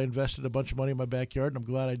so I invested a bunch of money in my backyard, and I'm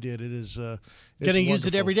glad I did. It is going to use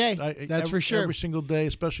it every day. That's for sure. Every single day,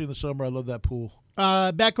 especially in the summer. I love that pool.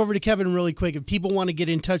 Back over to Kevin really quick. If people want to get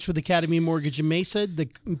in touch with Academy Mortgage in Mesa, the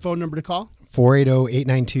phone number to call?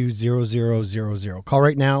 480-892-0000. Call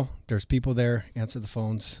right now. There's people there. Answer the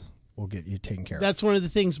phones. We'll get you taken care of. That's one of the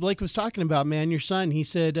things Blake was talking about, man. Your son. He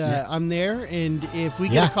said, I'm there, and if we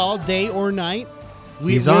get a call day or night,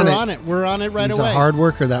 we're on it. We're on it right away. He's a hard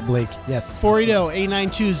worker, that Blake. Yes.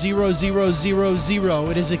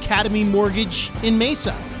 480-892-0000. It is Academy Mortgage in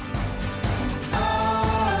Mesa.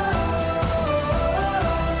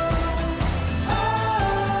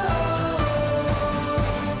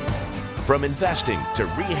 From investing to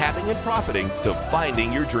rehabbing and profiting to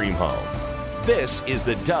finding your dream home. This is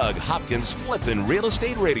the Doug Hopkins Flippin' Real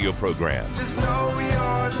Estate Radio Program. Just know you're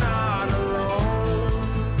not alone,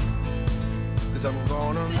 'cause I'm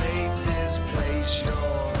gonna make this place your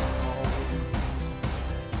home.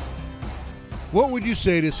 What would you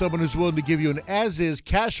say to someone who's willing to give you an as-is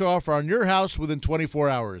cash offer on your house within 24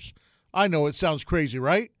 hours? I know it sounds crazy,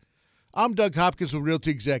 right? I'm Doug Hopkins with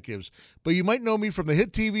Realty Executives, but you might know me from the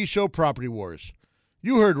hit TV show Property Wars.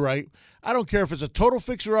 You heard right. I don't care if it's a total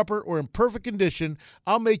fixer-upper or in perfect condition,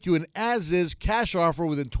 I'll make you an as-is cash offer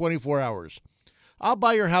within 24 hours. I'll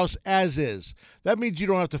buy your house as is. That means you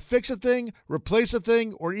don't have to fix a thing, replace a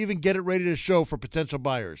thing, or even get it ready to show for potential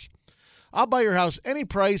buyers. I'll buy your house any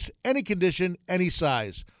price, any condition, any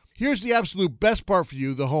size. Here's the absolute best part for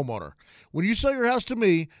you, the homeowner. When you sell your house to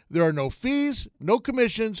me, there are no fees, no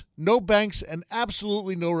commissions, no banks, and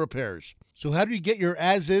absolutely no repairs. So how do you get your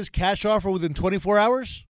as-is cash offer within 24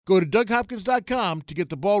 hours? Go to DougHopkins.com to get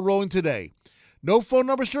the ball rolling today. No phone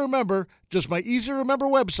numbers to remember, just my easy-to-remember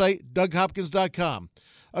website, DougHopkins.com.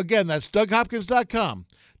 Again, that's DougHopkins.com.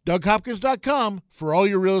 DougHopkins.com for all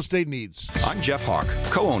your real estate needs. I'm Jeff Hawk,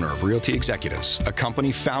 co-owner of Realty Executives, a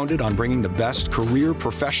company founded on bringing the best career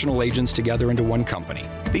professional agents together into one company.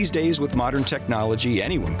 These days, with modern technology,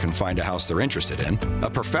 anyone can find a house they're interested in. A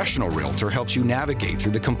professional realtor helps you navigate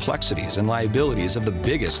through the complexities and liabilities of the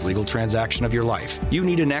biggest legal transaction of your life. You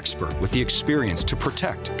need an expert with the experience to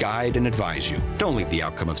protect, guide, and advise you. Don't leave the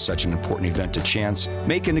outcome of such an important event to chance.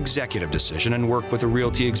 Make an executive decision and work with a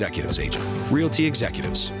Realty Executives agent. Realty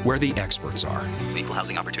Executives, where the experts are. Equal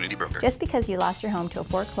Housing Opportunity Broker. Just because you lost your home to a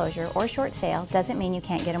foreclosure or short sale doesn't mean you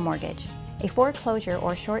can't get a mortgage. A foreclosure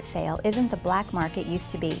or short sale isn't the black market used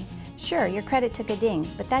to be. Sure, your credit took a ding,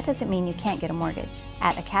 but that doesn't mean you can't get a mortgage.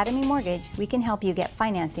 At Academy Mortgage, we can help you get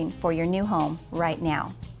financing for your new home right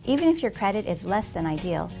now. Even if your credit is less than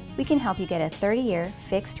ideal, we can help you get a 30-year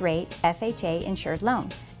fixed rate FHA insured loan.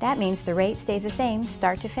 That means the rate stays the same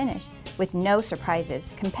start to finish. with no surprises,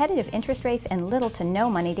 competitive interest rates, and little to no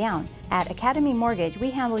money down. At Academy Mortgage, we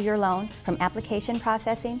handle your loan from application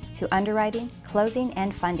processing to underwriting, closing,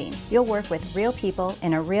 and funding. You'll work with real people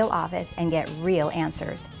in a real office and get real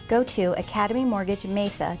answers. Go to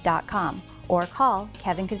academymortgagemesa.com or call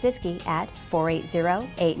Kevin Kaziski at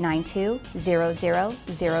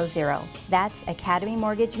 480-892-0000. That's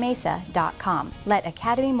academymortgagemesa.com. Let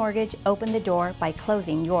Academy Mortgage open the door by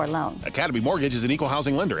closing your loan. Academy Mortgage is an equal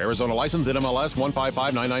housing lender. Arizona license NMLS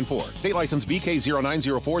 155994. State license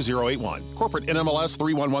BK0904081. Corporate NMLS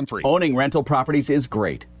 3113. Owning rental properties is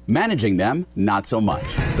great. Managing them, not so much.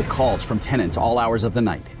 The calls from tenants all hours of the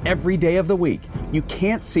night, every day of the week. You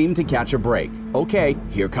can't seem to catch a break. Okay,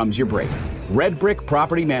 here comes your break. Red Brick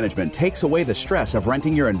Property Management takes away the stress of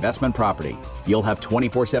renting your investment property. You'll have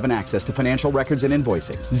 24/7 access to financial records and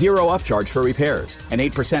invoicing, zero upcharge for repairs, an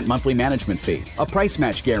 8% monthly management fee, a price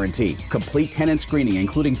match guarantee, complete tenant screening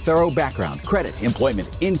including thorough background, credit, employment,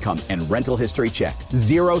 income, and rental history check,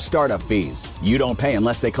 zero startup fees. You don't pay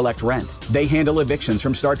unless they collect rent. They handle evictions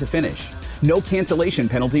from start to finish. No cancellation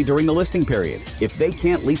penalty during the listing period. If they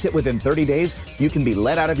can't lease it within 30 days, you can be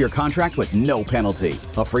let out of your contract with no penalty.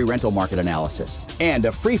 A free rental market analysis. And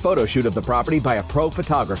a free photo shoot of the property by a pro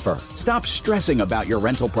photographer. Stop stressing about your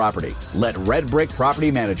rental property. Let Red Brick Property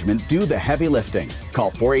Management do the heavy lifting. Call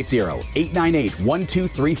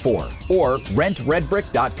 480-898-1234 or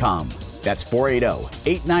rentredbrick.com. That's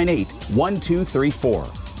 480-898-1234.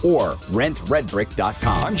 or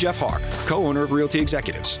rentredbrick.com. I'm Jeff Hawk, co-owner of Realty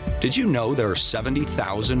Executives. Did you know there are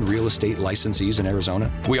 70,000 real estate licensees in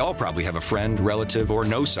Arizona? We all probably have a friend, relative, or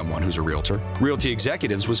know someone who's a realtor. Realty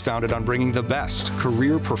Executives was founded on bringing the best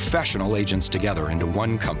career professional agents together into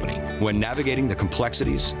one company. When navigating the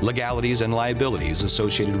complexities, legalities, and liabilities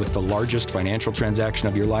associated with the largest financial transaction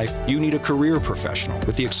of your life, you need a career professional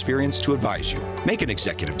with the experience to advise you. Make an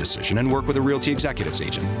executive decision and work with a Realty Executives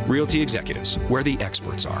agent. Realty Executives, where the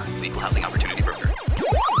experts are. Equal housing opportunity broker.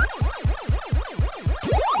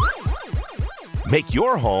 Make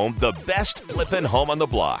your home the best flippin' home on the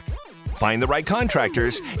block. Find the right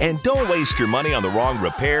contractors and don't waste your money on the wrong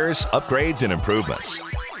repairs, upgrades, and improvements.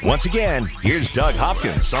 Once again, here's Doug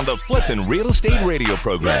Hopkins on the Flippin' Real Estate Radio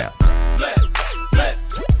program.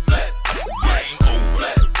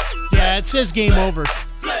 Yeah, it says game over.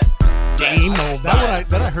 Game over.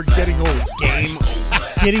 That I heard getting old. Game over.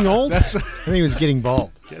 Getting old? I think it was getting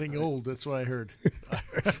bald. Getting old. That's what I heard.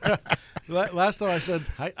 Last time I said,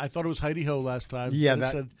 I thought it was Heidi Ho last time. Yeah,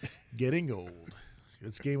 that said getting old.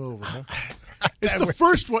 It's game over, huh? It's the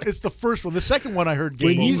first one. It's the first one. The second one I heard game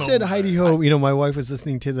over. When you said Heidi Ho, my wife was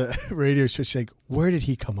listening to the radio show. She's like, where did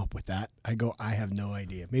he come up with that? I go, I have no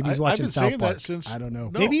idea. Maybe he's watching I've been South saying Park. That since, I don't know.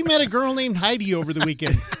 No. Maybe he met a girl named Heidi over the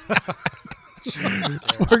weekend.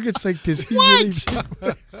 Or it's like, does he really?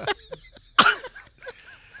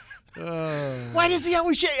 Why does he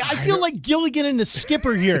always? I feel like Gilligan and the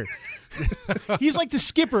skipper here. He's like the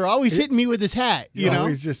skipper, always hitting me with his hat. You know,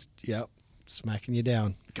 he's just smacking you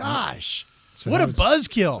down. Gosh, So what now a it's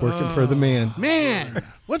buzzkill! Working for the man. Man,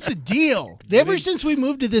 what's the deal? Ever since we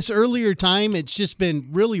moved to this earlier time, it's just been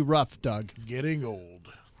really rough, Doug. Getting old.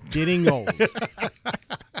 Getting old.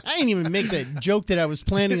 I didn't even make that joke that I was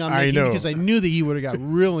planning on making because I knew that he would have got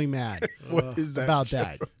really mad What is that about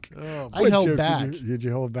joke? that. Oh, I held joke back. Did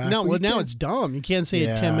you hold back? No, Well, well, you now can't. it's dumb. You can't say it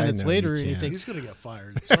Yeah, 10 minutes I know, later or you can't. anything. he's going to get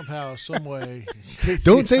fired somehow, some way.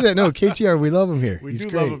 Don't say that. No, KTR, we love him here. We He's do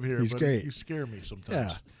great. love him here, He's but great. you scare me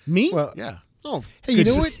sometimes. Yeah. Me? Well, Yeah. Oh, hey, you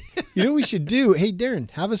know goodness. what? You know what we should do? Hey, Darren,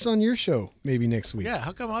 have us on your show maybe next week. Yeah,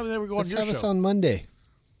 how come I never go Let's on your have show? us on Monday.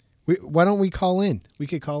 Why don't we call in? We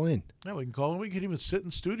could call in. Yeah, we can call him. We can even sit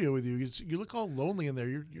in studio with you. You look all lonely in there.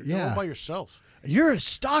 You're Yeah. all by yourself. You're a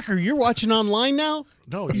stalker. You're watching online now?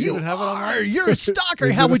 No, You even have it are. online? You're a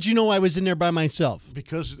stalker. How would you know I was in there by myself?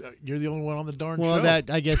 Because you're the only one on the darn Well, show.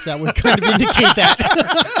 I guess that would kind of indicate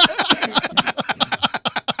that.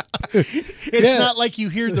 It's not like you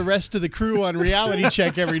hear the rest of the crew on Reality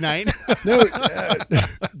Check every night. No,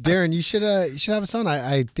 Darren, you should have us on.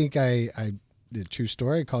 I think the true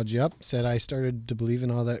story. I called you up, said I started to believe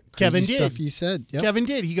in all that crazy Kevin did. stuff you said. Yep. Kevin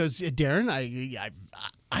did. He goes, Darren,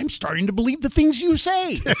 I'm starting to believe the things you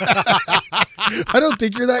say. I don't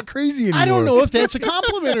think you're that crazy anymore. I don't know if that's a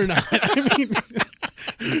compliment or not. I mean,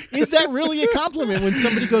 is that really a compliment when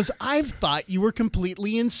somebody goes, I've thought you were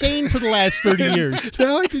completely insane for the last 30 years?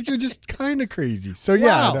 No, I think you're just kind of crazy. So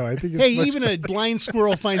yeah, Wow. no, I think it's hey, much even a blind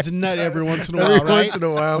squirrel finds a nut every once in a Every while, right? once in a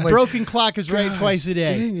while, I'm A like, broken clock is right "Gosh, twice a day.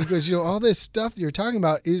 dang." He goes, all this stuff you're talking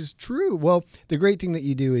about is true. Well, the great thing that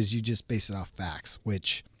you do is you just base it off facts,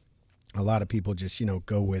 which a lot of people just,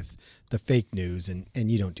 go with the fake news, and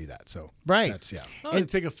you don't do that. So right. That's, yeah. No, they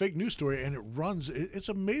take a fake news story and it runs. It's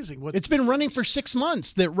amazing. It's been running for 6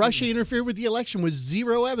 months that Russia interfered with the election with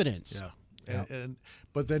zero evidence. Yeah.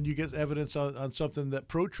 But then you get evidence on something that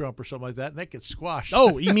pro-Trump or something like that, and that gets squashed.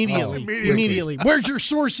 Oh, immediately. Where's your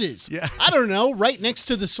sources? Yeah. I don't know. Right next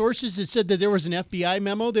to the sources, it said that there was an FBI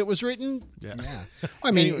memo that was written. Yeah.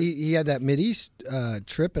 I mean, he had that Mideast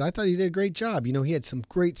trip, and I thought he did a great job. He had some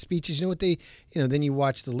great speeches. You know what then you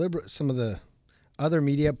watch some of the other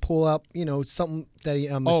media pull up, something that he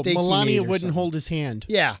mistake Melania he made wouldn't hold his hand.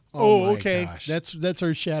 Yeah. Oh, okay. Gosh. That's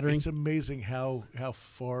earth shattering. It's amazing how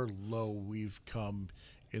far low we've come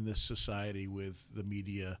in this society with the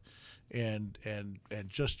media, and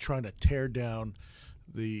just trying to tear down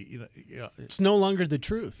it's no longer the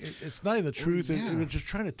truth. It's not even the truth. It's just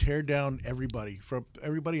trying to tear down everybody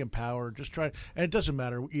in power. Just try, and it doesn't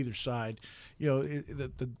matter either side.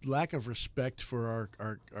 The lack of respect for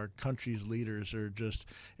our country's leaders are just,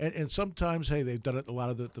 and sometimes they've done a lot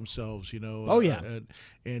of it themselves.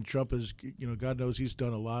 And Trump is, God knows he's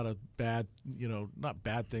done a lot of bad, not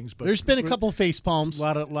bad things, but there's been a couple face palms. A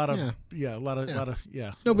lot of.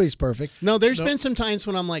 Nobody's perfect. No, there's been some times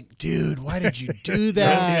when I'm like, dude, why did you do that?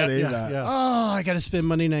 Yeah. Oh, I got to spend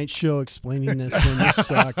Monday night show explaining this one. This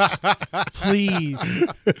sucks. Please.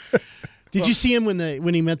 Did you see him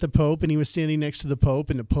when he met the Pope and he was standing next to the Pope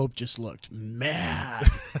and the Pope just looked mad?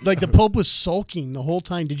 Like the Pope was sulking the whole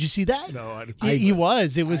time. Did you see that? No, he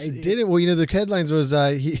was. It was. I did it. Well, the headlines was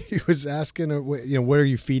he was asking, what are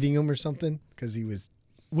you feeding him or something? Because he was.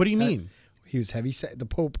 What do you mean? He was heavy set. The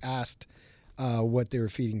Pope asked what they were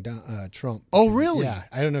feeding Trump. Oh, really? Yeah.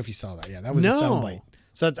 I don't know if you saw that. Yeah, that was a soundbite.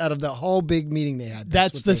 So that's out of the whole big meeting they had.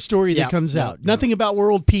 That's the story that comes out. Nothing about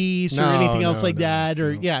world peace or anything else like that.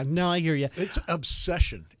 Or I hear you. It's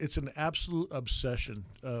obsession. It's an absolute obsession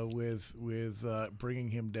with bringing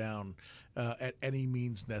him down at any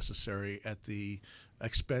means necessary, at the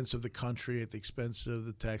expense of the country, at the expense of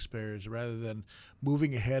the taxpayers, rather than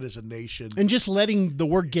moving ahead as a nation and just letting the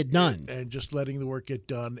work get done. And just letting the work get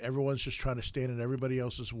done. Everyone's just trying to stand in everybody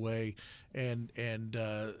else's way and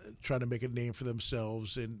trying to make a name for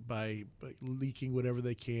themselves and by leaking whatever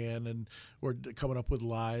they can or coming up with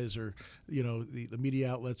lies, or the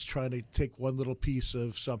media outlets trying to take one little piece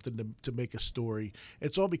of something to make a story.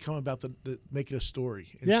 It's all become about the making a story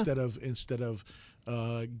instead of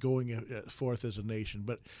going forth as a nation.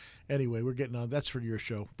 But anyway, we're getting on. That's for your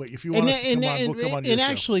show. But if you want us to come on, we'll come on your show. And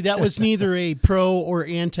actually, that was neither a pro or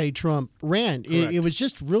anti-Trump rant. It was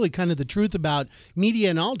just really kind of the truth about media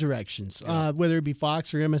in all directions, whether it be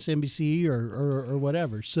Fox or MSNBC or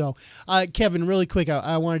whatever. So, Kevin, really quick,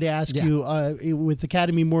 I wanted to ask you, with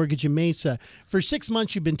Academy Mortgage in Mesa, for 6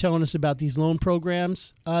 months you've been telling us about these loan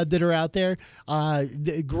programs that are out there.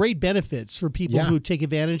 Great benefits for people who take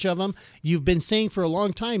advantage of them. You've been saying for a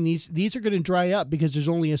long time these are going to dry up because there's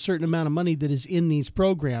only a certain amount of money that is in these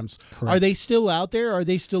programs. Correct. Are they still out there? Are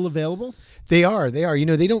they still available? They are. They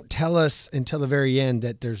don't tell us until the very end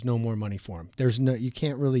that there's no more money for them. You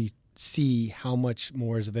can't really see how much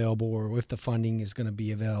more is available or if the funding is going to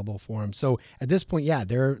be available for them. So at this point,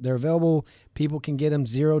 they're available. People can get them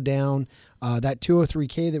zero down. That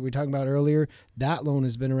 203K that we were talking about earlier, that loan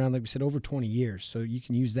has been around, like we said, over 20 years. So you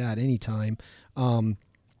can use that anytime.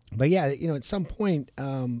 But at some point,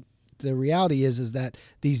 the reality is that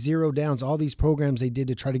these zero downs, all these programs they did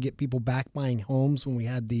to try to get people back buying homes when we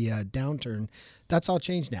had the downturn, that's all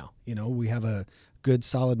changed now. We have a good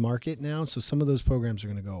solid market now, so some of those programs are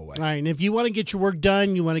going to go away. All right, and if you want to get your work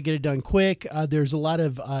done, you want to get it done quick, there's a lot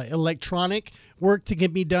of electronic work to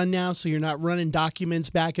get me done now, so you're not running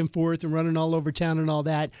documents back and forth and running all over town and all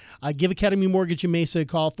that. Give Academy Mortgage in Mesa a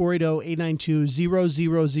call,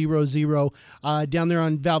 480-892-0000, down there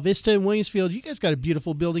on Val Vista in Williamsfield. You guys got a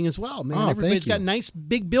beautiful building as well, man. Everybody's got nice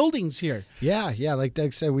big buildings here. Yeah, like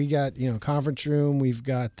Doug said, we got conference room, we've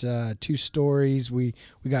got 2 stories, we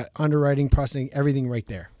got underwriting, processing, everything right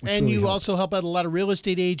there. And really you helps. also help out a lot of real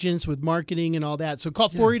estate agents with marketing and all that. So call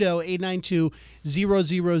 480-892-0000.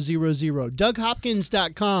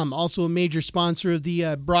 DougHopkins.com, also a major sponsor of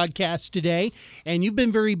the broadcast today. And you've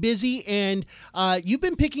been very busy, and you've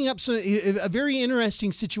been picking up some very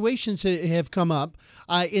interesting situations that have come up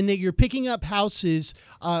in that you're picking up houses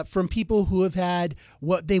from people who have had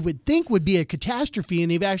what they would think would be a catastrophe,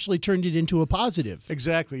 and they've actually turned it into a positive.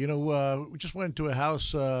 Exactly. We just went to a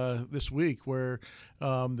house this week where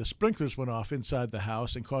the sprinklers went off inside the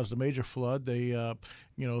house and caused a major flood. They,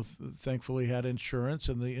 thankfully had insurance,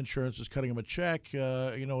 and the insurance is cutting them a check,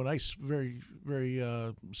 a nice, very, very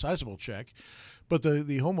sizable check. but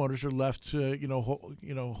the homeowners are left to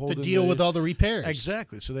hold to deal with all the repairs.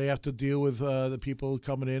 Exactly. So they have to deal with the people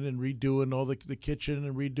coming in and redoing all the kitchen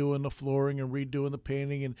and redoing the flooring and redoing the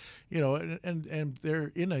painting, and and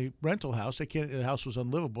they're in a rental house. They can't. The house was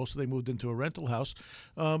unlivable, so they moved into a rental house.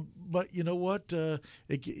 But you know what?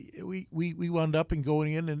 We wound up and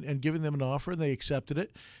going in and giving them an offer, and they accepted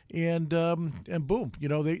it, and boom,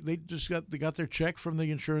 they got their check from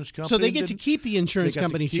the insurance company. So they get to keep the insurance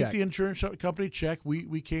company check. Keep the insurance company check.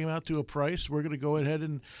 We came out to a price. We're going to go ahead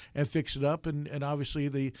and fix it up, and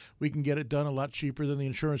obviously we can get it done a lot cheaper than the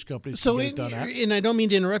insurance companies can get it done at. And I don't mean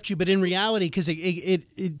to interrupt you, but in reality, because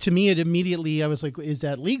it to me, it immediately, I was like, is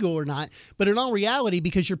that legal or not? But in all reality,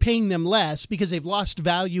 because you're paying them less because they've lost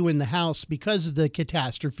value in the house because of the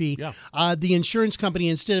catastrophe, the insurance company,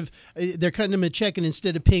 instead of, they're cutting them a check, and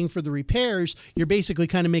instead of paying for the repairs, you're basically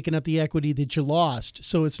kind of making up the equity that you lost.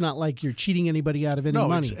 So it's not like you're cheating anybody out of any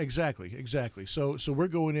money. Exactly. So we're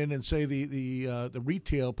going in and say the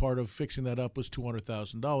retail part of fixing that up was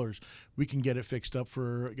 $200,000. We can get it fixed up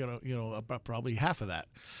for about probably half of that.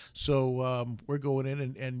 So we're going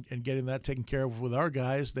in and getting that taken care of with our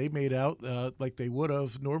guys. They made out like they would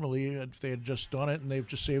have normally if they had just done it, and they've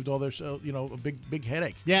just saved all their a big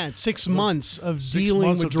headache. Yeah, it's 6 months of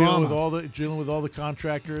dealing with drama, dealing with all the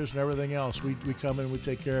contractors and everything else. We come in, we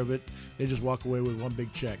take care of it. They just walk away with one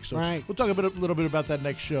big check. So we'll talk a little bit about that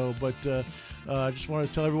next show. But I just want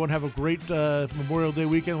to tell everyone, have a great Memorial Day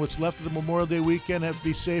weekend. What's left of the Memorial Day weekend.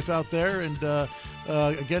 Be safe out there. And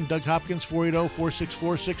again, Doug Hopkins,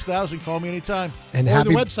 480-464-6000. Call me anytime. And or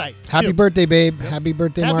the website. Happy birthday, babe. Yep. Happy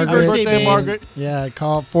birthday, Margaret. Happy birthday, Margaret. Yeah,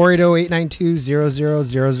 call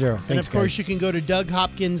 480-892-0000. Thanks, and of course, guys. you can go to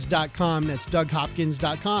DougHopkins.com. That's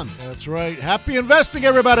DougHopkins.com. That's right. Happy investing,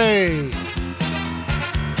 everybody.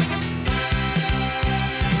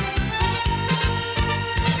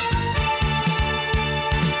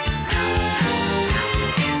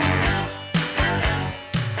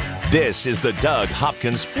 This is the Doug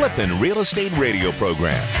Hopkins Flippin' Real Estate Radio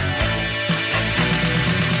Program.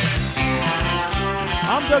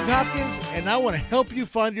 I'm Doug Hopkins, and I want to help you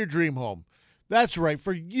find your dream home. That's right.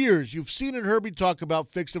 For years, you've seen and heard me talk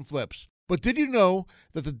about fix and flips. But did you know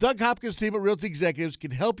that the Doug Hopkins team at Realty Executives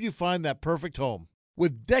can help you find that perfect home?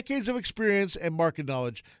 With decades of experience and market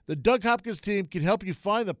knowledge, the Doug Hopkins team can help you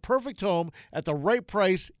find the perfect home at the right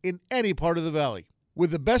price in any part of the valley.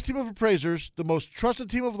 With the best team of appraisers, the most trusted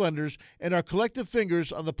team of lenders, and our collective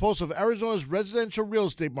fingers on the pulse of Arizona's residential real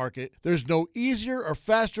estate market, there's no easier or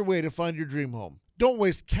faster way to find your dream home. Don't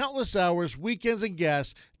waste countless hours, weekends, and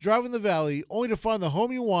gas driving the valley only to find the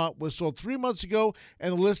home you want was sold 3 months ago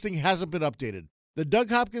and the listing hasn't been updated. The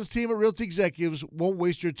Doug Hopkins team at Realty Executives won't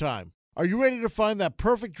waste your time. Are you ready to find that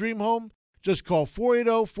perfect dream home? Just call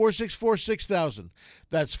 480-464-6000.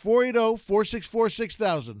 That's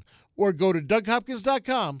 480-464-6000. Or go to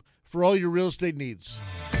DougHopkins.com for all your real estate needs.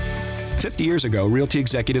 50 years ago, Realty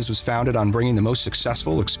Executives was founded on bringing the most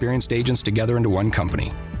successful, experienced agents together into one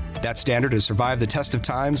company. That standard has survived the test of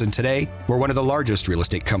times, and today, we're one of the largest real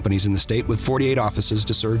estate companies in the state with 48 offices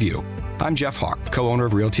to serve you. I'm Jeff Hawk, co-owner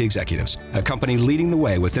of Realty Executives, a company leading the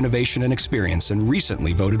way with innovation and experience, and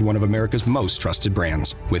recently voted one of America's most trusted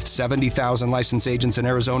brands. With 70,000 licensed agents in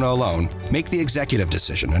Arizona alone, make the executive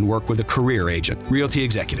decision and work with a career agent. Realty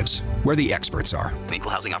Executives, where the experts are.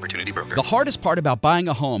 Equal Housing Opportunity Broker. The hardest part about buying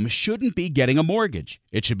a home shouldn't be getting a mortgage.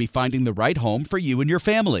 It should be finding the right home for you and your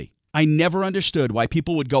family. I never understood why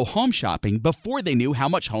people would go home shopping before they knew how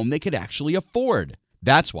much home they could actually afford.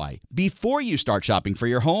 That's why, before you start shopping for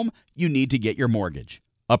your home, you need to get your mortgage.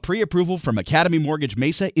 A pre-approval from Academy Mortgage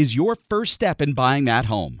Mesa is your first step in buying that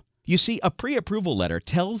home. You see, a pre-approval letter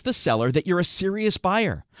tells the seller that you're a serious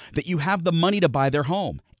buyer, that you have the money to buy their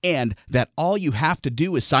home, and that all you have to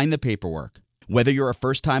do is sign the paperwork. Whether you're a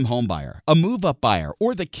first-time home buyer, a move-up buyer,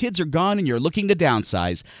 or the kids are gone and you're looking to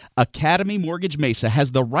downsize, Academy Mortgage Mesa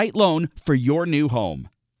has the right loan for your new home.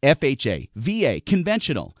 FHA, VA,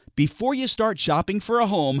 conventional. Before you start shopping for a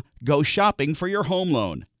home, go shopping for your home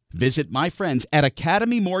loan. Visit my friends at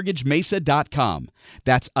academymortgagemesa.com.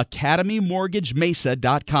 That's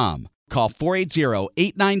academymortgagemesa.com. Call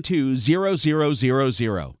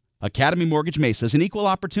 480-892-0000. Academy Mortgage Mesa is an equal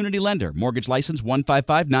opportunity lender. Mortgage license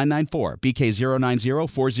 155994,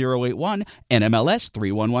 BK0904081, NMLS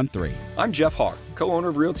 3113. I'm Jeff Hawk, co-owner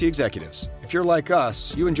of Realty Executives. If you're like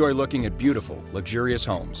us, you enjoy looking at beautiful, luxurious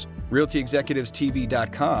homes.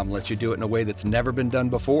 RealtyExecutivesTV.com lets you do it in a way that's never been done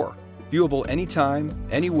before. Viewable anytime,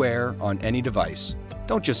 anywhere, on any device.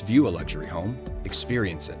 Don't just view a luxury home,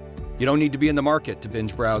 experience it. You don't need to be in the market to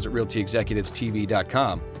binge browse at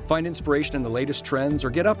RealtyExecutivesTV.com. Find inspiration in the latest trends or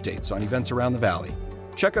get updates on events around the valley.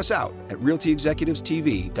 Check us out at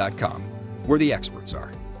realtyexecutivestv.com, where the experts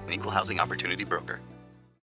are. Equal Housing Opportunity Broker.